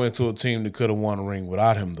never went to a team that could have won a ring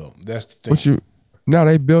without him, though. That's the thing. No,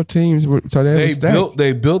 they built teams, so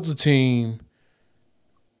they built a team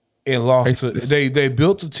and lost to. They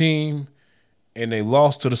built a team and they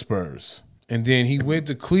lost to the Spurs, and then he went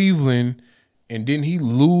to Cleveland, and didn't he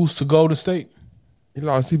lose to Golden State? He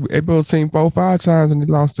lost. They built a team 4-5 times, and he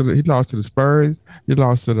lost to the Spurs. He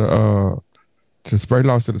lost to the Spurs. He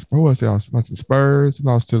lost to the Spurs. He lost to the Spurs. He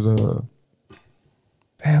lost to the.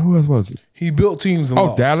 Damn, who else was it? He built teams and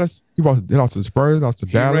lost. Dallas. He lost to the Spurs. Lost to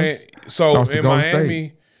Dallas. Lost to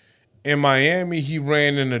Miami. In Miami, he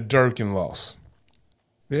ran in the Dirk and lost.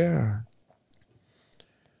 Yeah.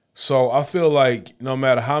 So I feel like no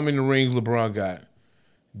matter how many rings LeBron got,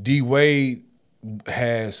 D Wade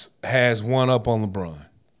has one up on LeBron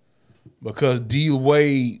because D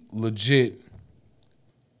Wade legit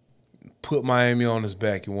put Miami on his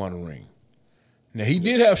back and won a ring. Now he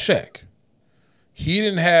did have Shaq. He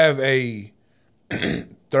didn't have a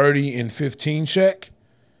 30 and 15 Shaq.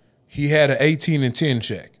 He had an 18 and 10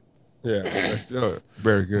 Shaq. Yeah, that's still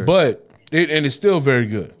very good. But it's still very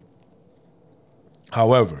good.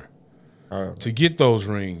 However, to get those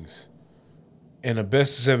rings in a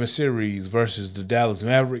best-of-7 series versus the Dallas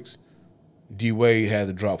Mavericks, D Wade had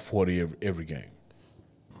to drop 40 every game.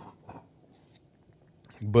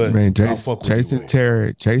 But man, Jason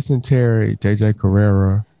Terry, JJ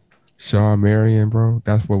Carrera, Sean Marion, bro,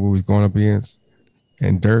 that's what we was going up against,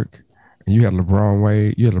 and Dirk. And you had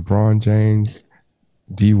LeBron James,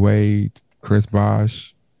 D Wade, Chris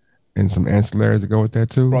Bosh, and some ancillaries to go with that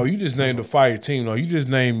too. Bro, you just named a fire team. No, you just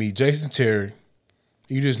named me Jason Terry.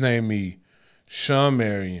 You just named me Sean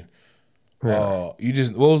Marion. Yeah.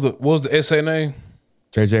 What was the SA name?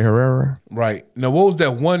 JJ Herrera. Right. Now what was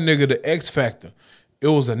that one nigga, the X Factor? It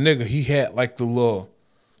was a nigga, he had like the little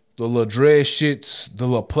dread shits, the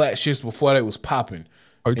little plat shits before they was popping.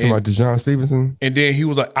 Oh, you talking about DeJohn Stevenson? And then he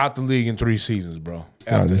was like out the league in 3 seasons, bro.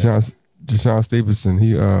 DeJohn Stevenson,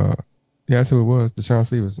 that's who it was, DeJohn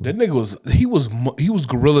Stevenson. That nigga he was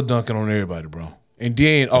gorilla dunking on everybody, bro. And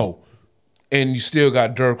then and you still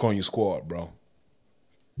got Dirk on your squad, bro.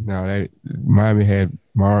 No, Miami had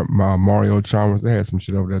Mario Chalmers. They had some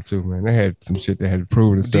shit over there too, man. They had some shit that had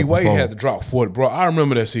proven itself. D Wade had to drop 40, bro. I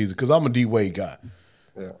remember that season because I'm a D Wade guy.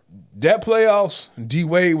 Yeah. That playoffs, D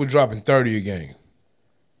Wade was dropping 30 a game.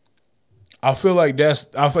 I feel like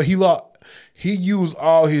he used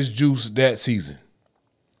all his juice that season.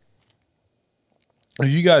 If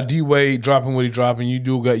you got D Wade dropping what he dropping, you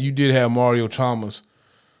did have Mario Chalmers.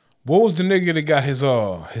 What was the nigga that got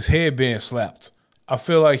his headband slapped? I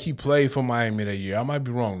feel like he played for Miami that year. I might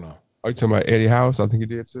be wrong though. Are you talking about Eddie House? I think he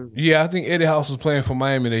did too. Yeah, I think Eddie House was playing for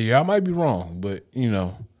Miami that year. I might be wrong, but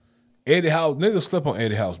Eddie House, niggas slip on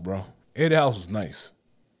Eddie House, bro. Eddie House was nice.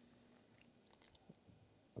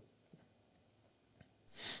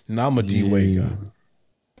 Now I'm a D Wade guy.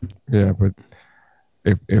 Yeah, but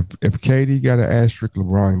if KD got an asterisk,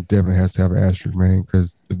 LeBron definitely has to have an asterisk, man.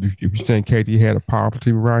 Because if you're saying KD had a powerful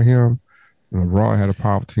team around him, LeBron had a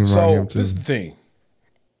powerful team around him too. So this is the thing.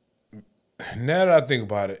 Now that I think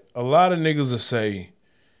about it, a lot of niggas will say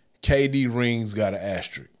KD rings got an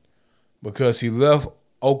asterisk because he left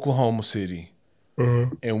Oklahoma City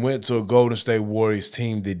and went to a Golden State Warriors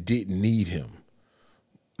team that didn't need him.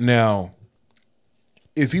 Now,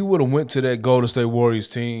 if he would have went to that Golden State Warriors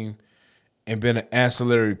team and been an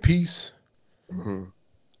ancillary piece,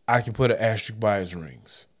 I can put an asterisk by his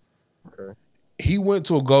rings. Okay. He went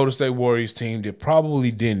to a Golden State Warriors team that probably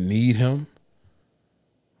didn't need him,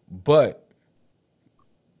 but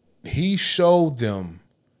he showed them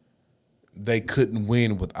they couldn't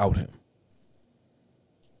win without him.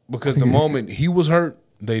 Because the moment he was hurt,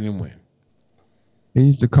 they didn't win.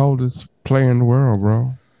 He's the coldest player in the world,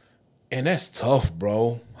 bro. And that's tough,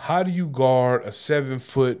 bro. How do you guard a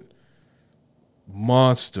 7-foot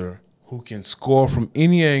monster who can score from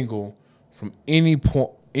any angle, from any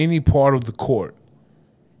part of the court,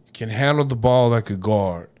 can handle the ball like a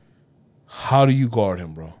guard? How do you guard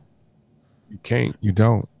him, bro? You can't. You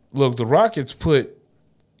don't. Look, the Rockets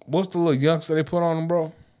what's the little youngster they put on him,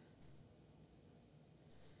 bro?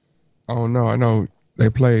 Oh, no. I know they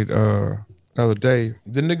played the other day.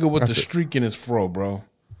 The nigga with the streak in his fro, bro.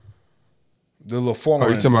 The little former. Oh,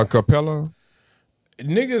 you talking about Capella?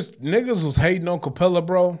 Niggas was hating on Capella,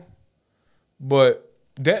 bro. But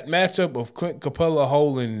that matchup of Clint Capella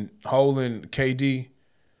holding KD,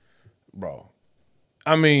 bro.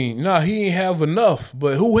 I mean, he ain't have enough,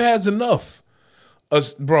 but who has enough?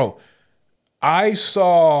 Bro, I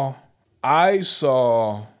saw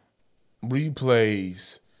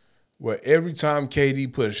replays where every time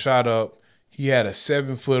KD put a shot up, he had a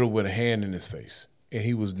 7-footer with a hand in his face, and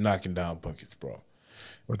he was knocking down buckets, bro.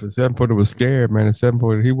 But the 7-footer was scared, man. The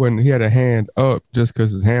 7-footer, he had a hand up just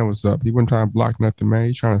because his hand was up. He wasn't trying to block nothing, man.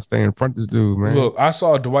 He trying to stay in front of this dude, man. Look, I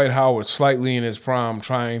saw Dwight Howard slightly in his prime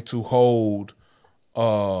trying to hold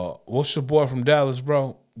what's your boy from Dallas,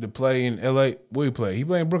 bro? To play in LA. Where he play? He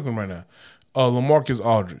play in Brooklyn right now. LaMarcus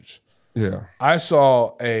Aldridge. Yeah. I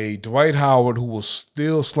saw a Dwight Howard who was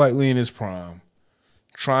still slightly in his prime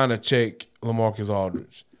trying to check LaMarcus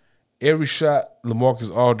Aldridge. Every shot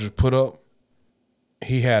LaMarcus Aldridge put up,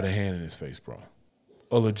 he had a hand in his face, bro.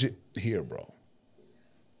 A legit here, bro.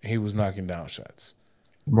 He was knocking down shots.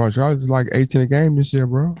 LaMarcus Aldridge is like 18 a game this year,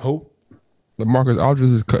 bro. Who? LaMarcus Aldridge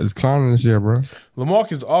is clowning this year, bro.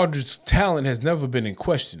 LaMarcus Aldridge's talent has never been in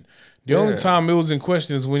question. The only time it was in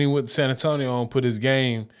question is when he went to San Antonio and put his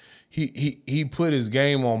game. He put his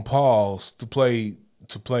game on pause to play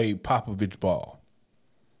Popovich ball,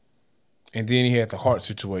 and then he had the heart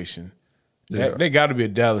situation. Yeah. They got to be a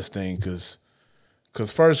Dallas thing because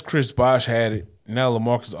first Chris Bosh had it, now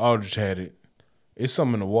LaMarcus Aldridge had it. It's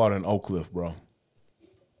something in the water in Oak Cliff, bro.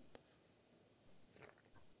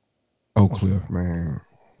 Oak Cliff, man,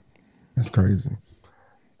 that's crazy.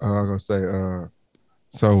 I was gonna say,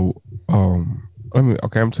 I'm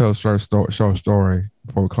gonna tell a short story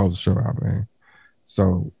before we close the show out, man.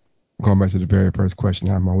 So going back to the very first question,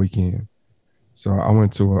 how my weekend. So I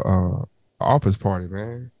went to a office party,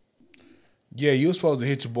 man. Yeah, you were supposed to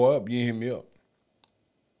hit your boy up. You didn't hit me up.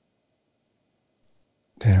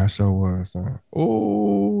 Damn, I sure was, son.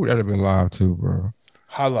 Oh, that'd have been live too, bro.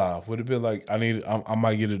 How live? Would it be like I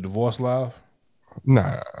might get a divorce live?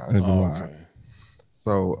 Nah, it'd be live. Okay.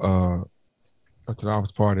 So up to the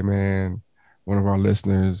office party, man. One of our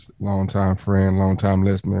listeners, longtime friend, longtime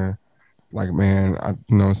listener, like, man,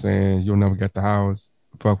 you know what I'm saying? You'll never get the house.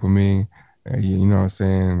 Fuck with me. And you know what I'm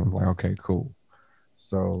saying? I'm like, okay, cool.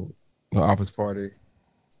 So the office party,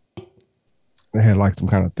 they had like some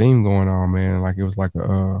kind of theme going on, man. Like it was like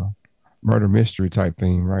a murder mystery type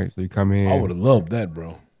theme, right? So you come in. I would have loved that,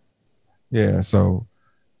 bro. Yeah, so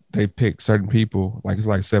they pick certain people, like it's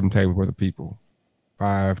like 7 tables worth of people.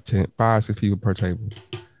 5, 6 people per table.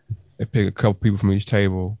 They pick a couple people from each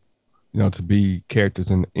table, you know, to be characters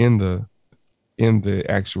in the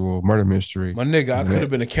actual murder mystery. My nigga, I could have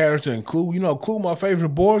been a character in Clue. You know, Clue, my favorite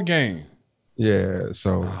board game. Yeah,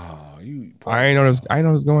 so I ain't know this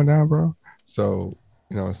was going down, bro. So,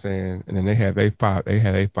 you know what I'm saying? And then they had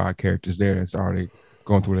A5 characters there that's already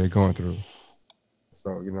going through what they're going through.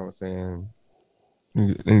 So, you know what I'm saying?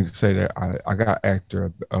 Let me say that I got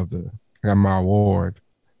actor I got my award,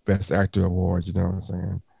 best actor award, you know what I'm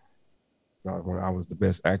saying? Not when I was the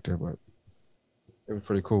best actor, but it was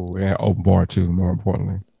pretty cool. And open bar too, more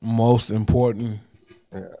importantly. Most important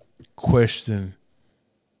question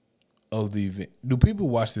of the event. Do people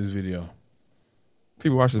watch this video?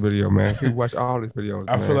 People watch this video, man. People watch all these videos.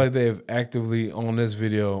 I feel like they have actively, on this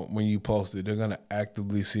video, when you post it, they're going to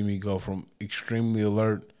actively see me go from extremely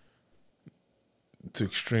alert to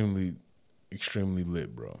extremely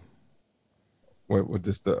lit, bro. What with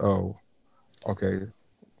this okay.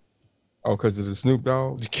 Oh, because of the Snoop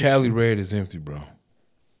Dogg? The Cali Red is empty, bro.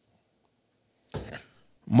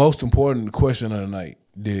 Most important question of the night.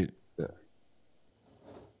 Did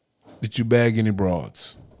you bag any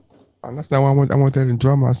broads? That's not why I went there to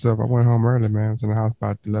enjoy myself. I went home early, man. I was in the house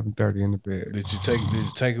about 11:30 in the bed. Did you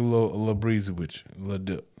take a little breezy with you? A little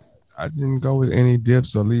dip? I didn't go with any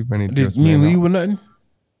dips or leave any dips. You didn't leave with nothing?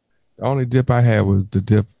 The only dip I had was the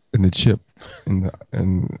dip and the chip in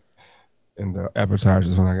the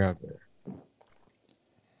appetizers when I got there.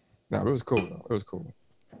 No, it was cool though. It was cool.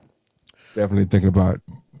 Definitely thinking about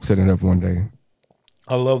setting it up one day.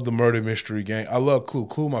 I love the murder mystery game. I love Clue.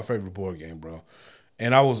 Clue, my favorite board game, bro.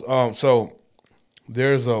 And I was so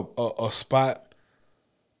there's a spot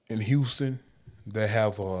in Houston that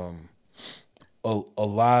have a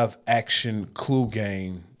live action Clue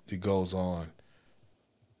game that goes on,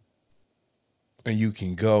 and you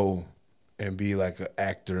can go and be like an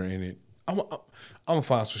actor in it. I'm gonna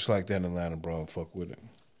find some shit like that in Atlanta, bro, and fuck with it.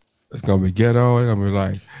 It's gonna be ghetto. It's gonna be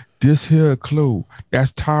like this here Clue.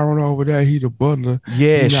 That's Tyrone over there. He the butler.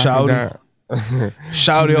 Yeah, shouty.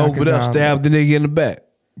 Shouty over there, stabbed the nigga in the back.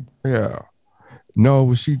 Yeah.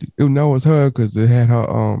 No, it's her because it had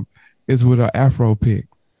her it's with her Afro pick.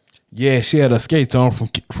 Yeah, she had her skates on from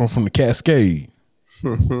the Cascade.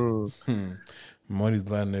 Money's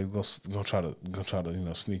Latin niggas gonna try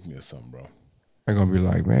to sneak me or something, bro. They're gonna be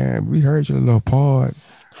like, man, we heard your little pod.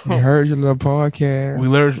 We heard your little podcast. We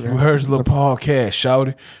heard your little podcast,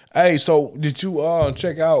 shouty. Hey, so did you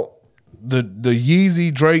check out the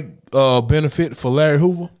Yeezy Drake benefit for Larry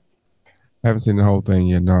Hoover? I haven't seen the whole thing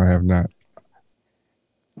yet. No, I have not.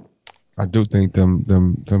 I do think them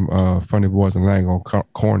funny boys in Atlanta gonna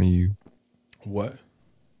corner you. What?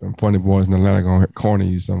 Them funny boys in Atlanta gonna corner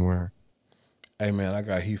you somewhere. Hey man, I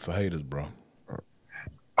got heat for haters, bro.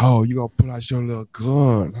 Oh, you gonna pull out your little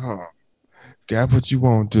gun, huh? That's what you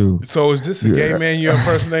won't do. So is this a gay man you're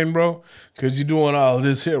impersonating, bro? Because you're doing all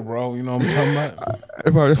this here, bro. You know what I'm talking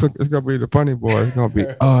about? It's gonna be the funny boy. It's gonna be,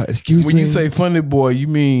 excuse me. When you say funny boy, you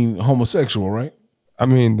mean homosexual, right? I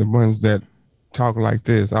mean the ones that talk like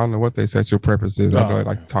this. I don't know what their sexual preference is. I know they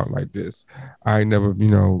like to talk like this. I ain't never,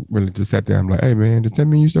 really just sat there and like, hey man, does that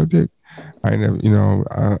mean you so dick? I ain't never,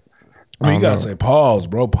 I mean, you gotta say pause,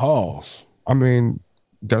 bro. Pause. I mean,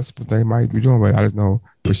 that's what they might be doing, but I just know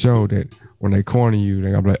for sure that when they corner you,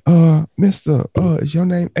 they're gonna be like, mister, is your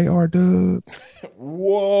name AR Dub?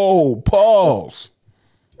 Whoa, pause.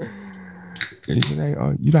 I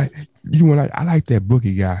like that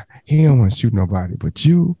Boogie guy. He don't want to shoot nobody, but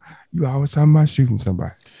you always talking about shooting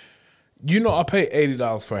somebody. I paid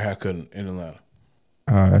 $80 for a haircut in Atlanta.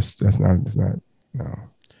 That's not no.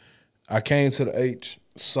 I came to the H,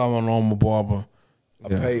 saw my normal barber. I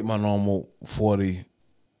paid my normal $40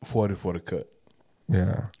 for the cut.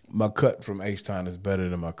 Yeah. My cut from H-Town is better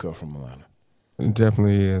than my cut from Atlanta. It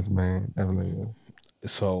definitely is, man. Definitely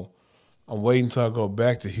is. So I'm waiting till I go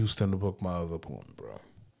back to Houston to book my other appointment, bro.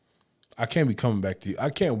 I can't be coming back to you. I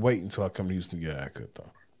can't wait until I come to Houston to get a haircut,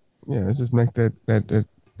 though. Yeah, let's just make that not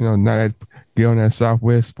get on that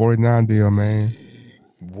Southwest 49 deal, man.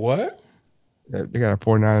 What? They got a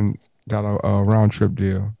 $49 round trip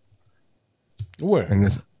deal. Where? And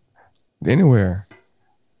it's anywhere.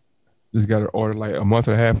 Just got to order like a month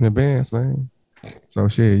and a half in advance, man. So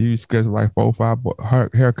shit, you schedule like 4 or 5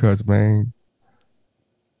 haircuts, man.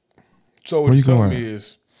 So what you're telling me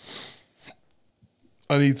is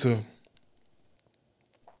I need to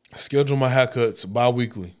schedule my haircuts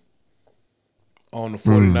bi-weekly on the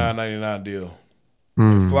 $49.99 deal.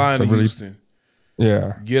 And fly into Houston.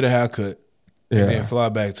 Yeah. Get a haircut. And then fly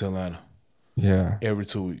back to Atlanta. Yeah. Every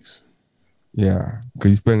 2 weeks. Yeah.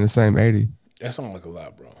 Because you spend the same 80. That sounds like a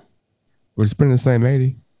lot, bro. But you spend the same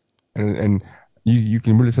 80. And you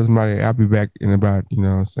can really tell somebody, I'll be back in about,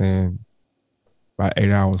 about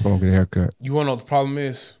 8 hours when I get a haircut. You want to know what the problem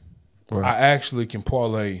is? What? I actually can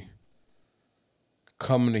parlay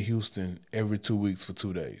coming to Houston every 2 weeks for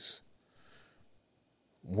 2 days.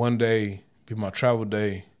 One day be my travel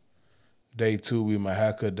day. Day 2 be my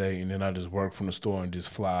haircut day. And then I just work from the store and just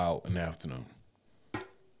fly out in the afternoon.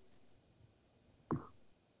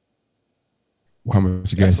 How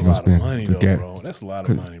much gas you gonna spend? That's a lot of money, though, bro. That's a lot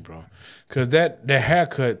of money, bro. Because that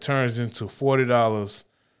haircut turns into $40.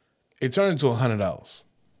 It turns into $100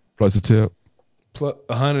 plus a tip. Plus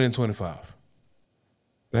 $125.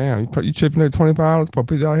 Damn, you chipping at $25 for a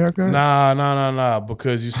 $50 haircut? Nah.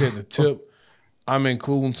 Because you said the tip. I'm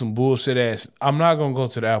including some bullshit ass. I'm not gonna go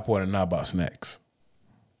to the airport and not buy snacks.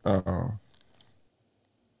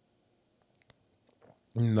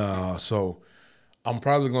 Nah, so I'm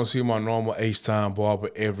probably gonna see my normal H-Time barber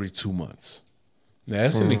every 2 months. Now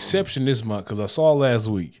that's an exception this month because I saw last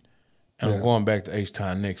week, and I'm going back to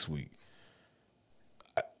H-Time next week.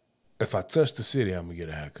 If I touch the city, I'm gonna get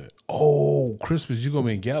a haircut. Oh, Christmas, you gonna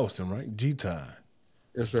be in Galveston, right? G-Time.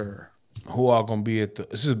 Yes, sir. Who are gonna be at the?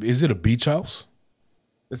 Is it a beach house?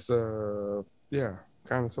 It's yeah,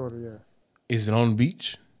 kind of, sort of, yeah. Is it on the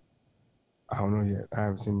beach? I don't know yet. I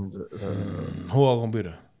haven't seen the. Who are gonna be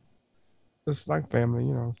there? It's like family,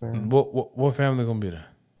 you know what I'm saying. What family gonna be there?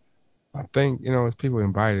 I think it's people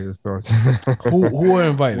invited. As far as who are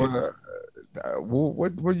invited?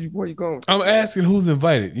 Where you going? I'm asking who's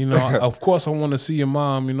invited. Of course I want to see your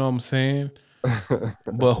mom. You know what I'm saying?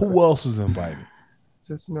 But who else is invited?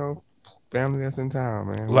 Just family that's in town,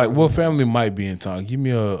 man. Like what family might be in town? Give me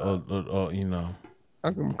a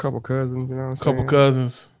couple cousins. You know what I'm saying? Couple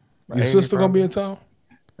cousins. Your sister gonna be in town?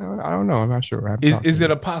 I don't know. I'm not sure. Is it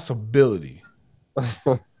a possibility?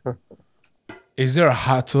 Is there a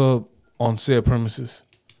hot tub on said premises?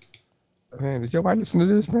 Man, does your wife listen to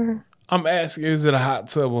this, man? I'm asking, is it a hot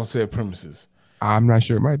tub on said premises? I'm not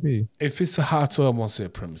sure. It might be. If it's a hot tub on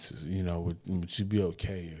said premises, would you be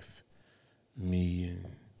okay if me and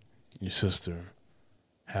your sister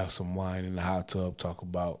have some wine in the hot tub, talk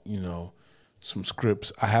about, some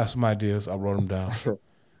scripts? I have some ideas. I wrote them down.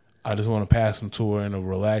 I just want to pass them to her in a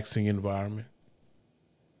relaxing environment.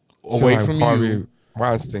 away from you.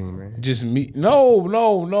 Weinstein, man. Just me. No.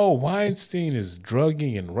 Weinstein is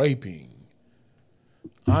drugging and raping.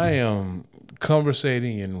 I am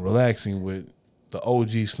conversating and relaxing with the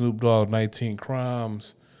OG Snoop Dogg 19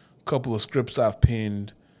 Crimes, a couple of scripts I've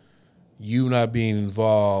penned, you not being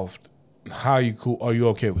involved. How you cool? Are you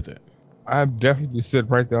okay with it? I'm definitely sitting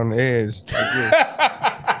right there on the edge.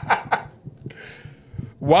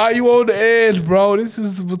 Why are you on the edge, bro? This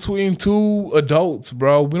is between two adults,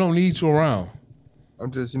 bro. We don't need you around.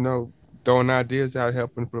 I'm just, throwing ideas out,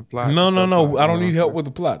 helping for the plot. No. I don't need help with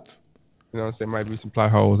the plots. You know what I'm saying? Might be some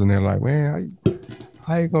plot holes in there. Like, man,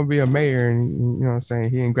 how you gonna be a mayor? And you know what I'm saying?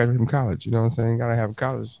 He ain't graduated from college. You know what I'm saying? Gotta have a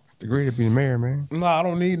college degree to be the mayor, man. No, I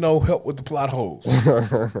don't need no help with the plot holes.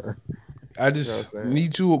 I just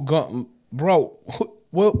need you, bro.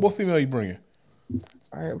 What female are you bringing?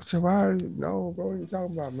 I already know, bro. What are you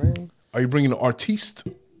talking about, man? Are you bringing an artiste?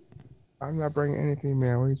 I'm not bringing any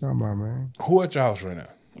female. What are you talking about, man? Who at your house right now?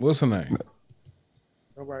 What's her name?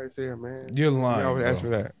 Nobody's there, man. You're lying. You always ask me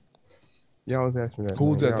that. You always ask me that.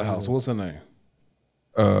 Who's at the house? What's her name?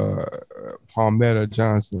 Palmetto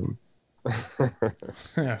Johnson. I see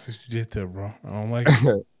what you did there, bro. I don't like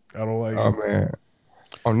it. I don't like it. Oh, man.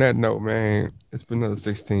 On that note, man, it's been another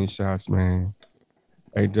 16 shots, man.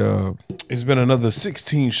 Hey, Dub. It's been another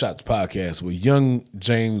 16 Shots podcast with Young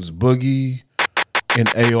James Boogie and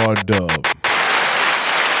AR Dub.